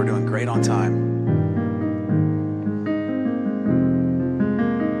hurry. We're doing great on time.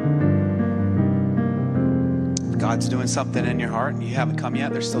 If God's doing something in your heart and you haven't come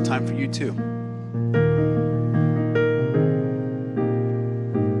yet, there's still time for you too.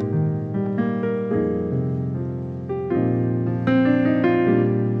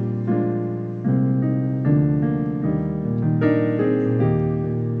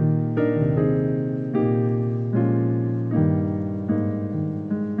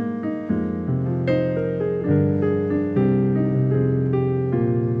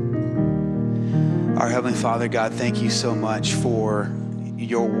 Father God, thank you so much for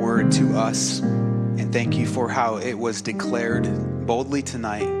your word to us, and thank you for how it was declared boldly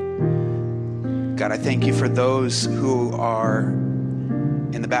tonight. God, I thank you for those who are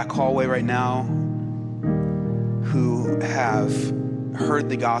in the back hallway right now who have heard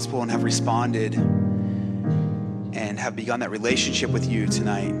the gospel and have responded and have begun that relationship with you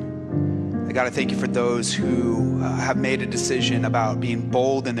tonight. God, I thank you for those who have made a decision about being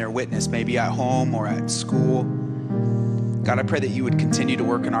bold in their witness, maybe at home or at school. God, I pray that you would continue to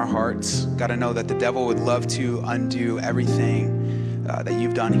work in our hearts. God, I know that the devil would love to undo everything that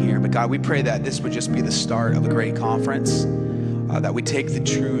you've done here. But God, we pray that this would just be the start of a great conference, that we take the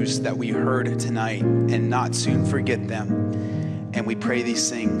truths that we heard tonight and not soon forget them. And we pray these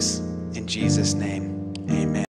things in Jesus' name. Amen.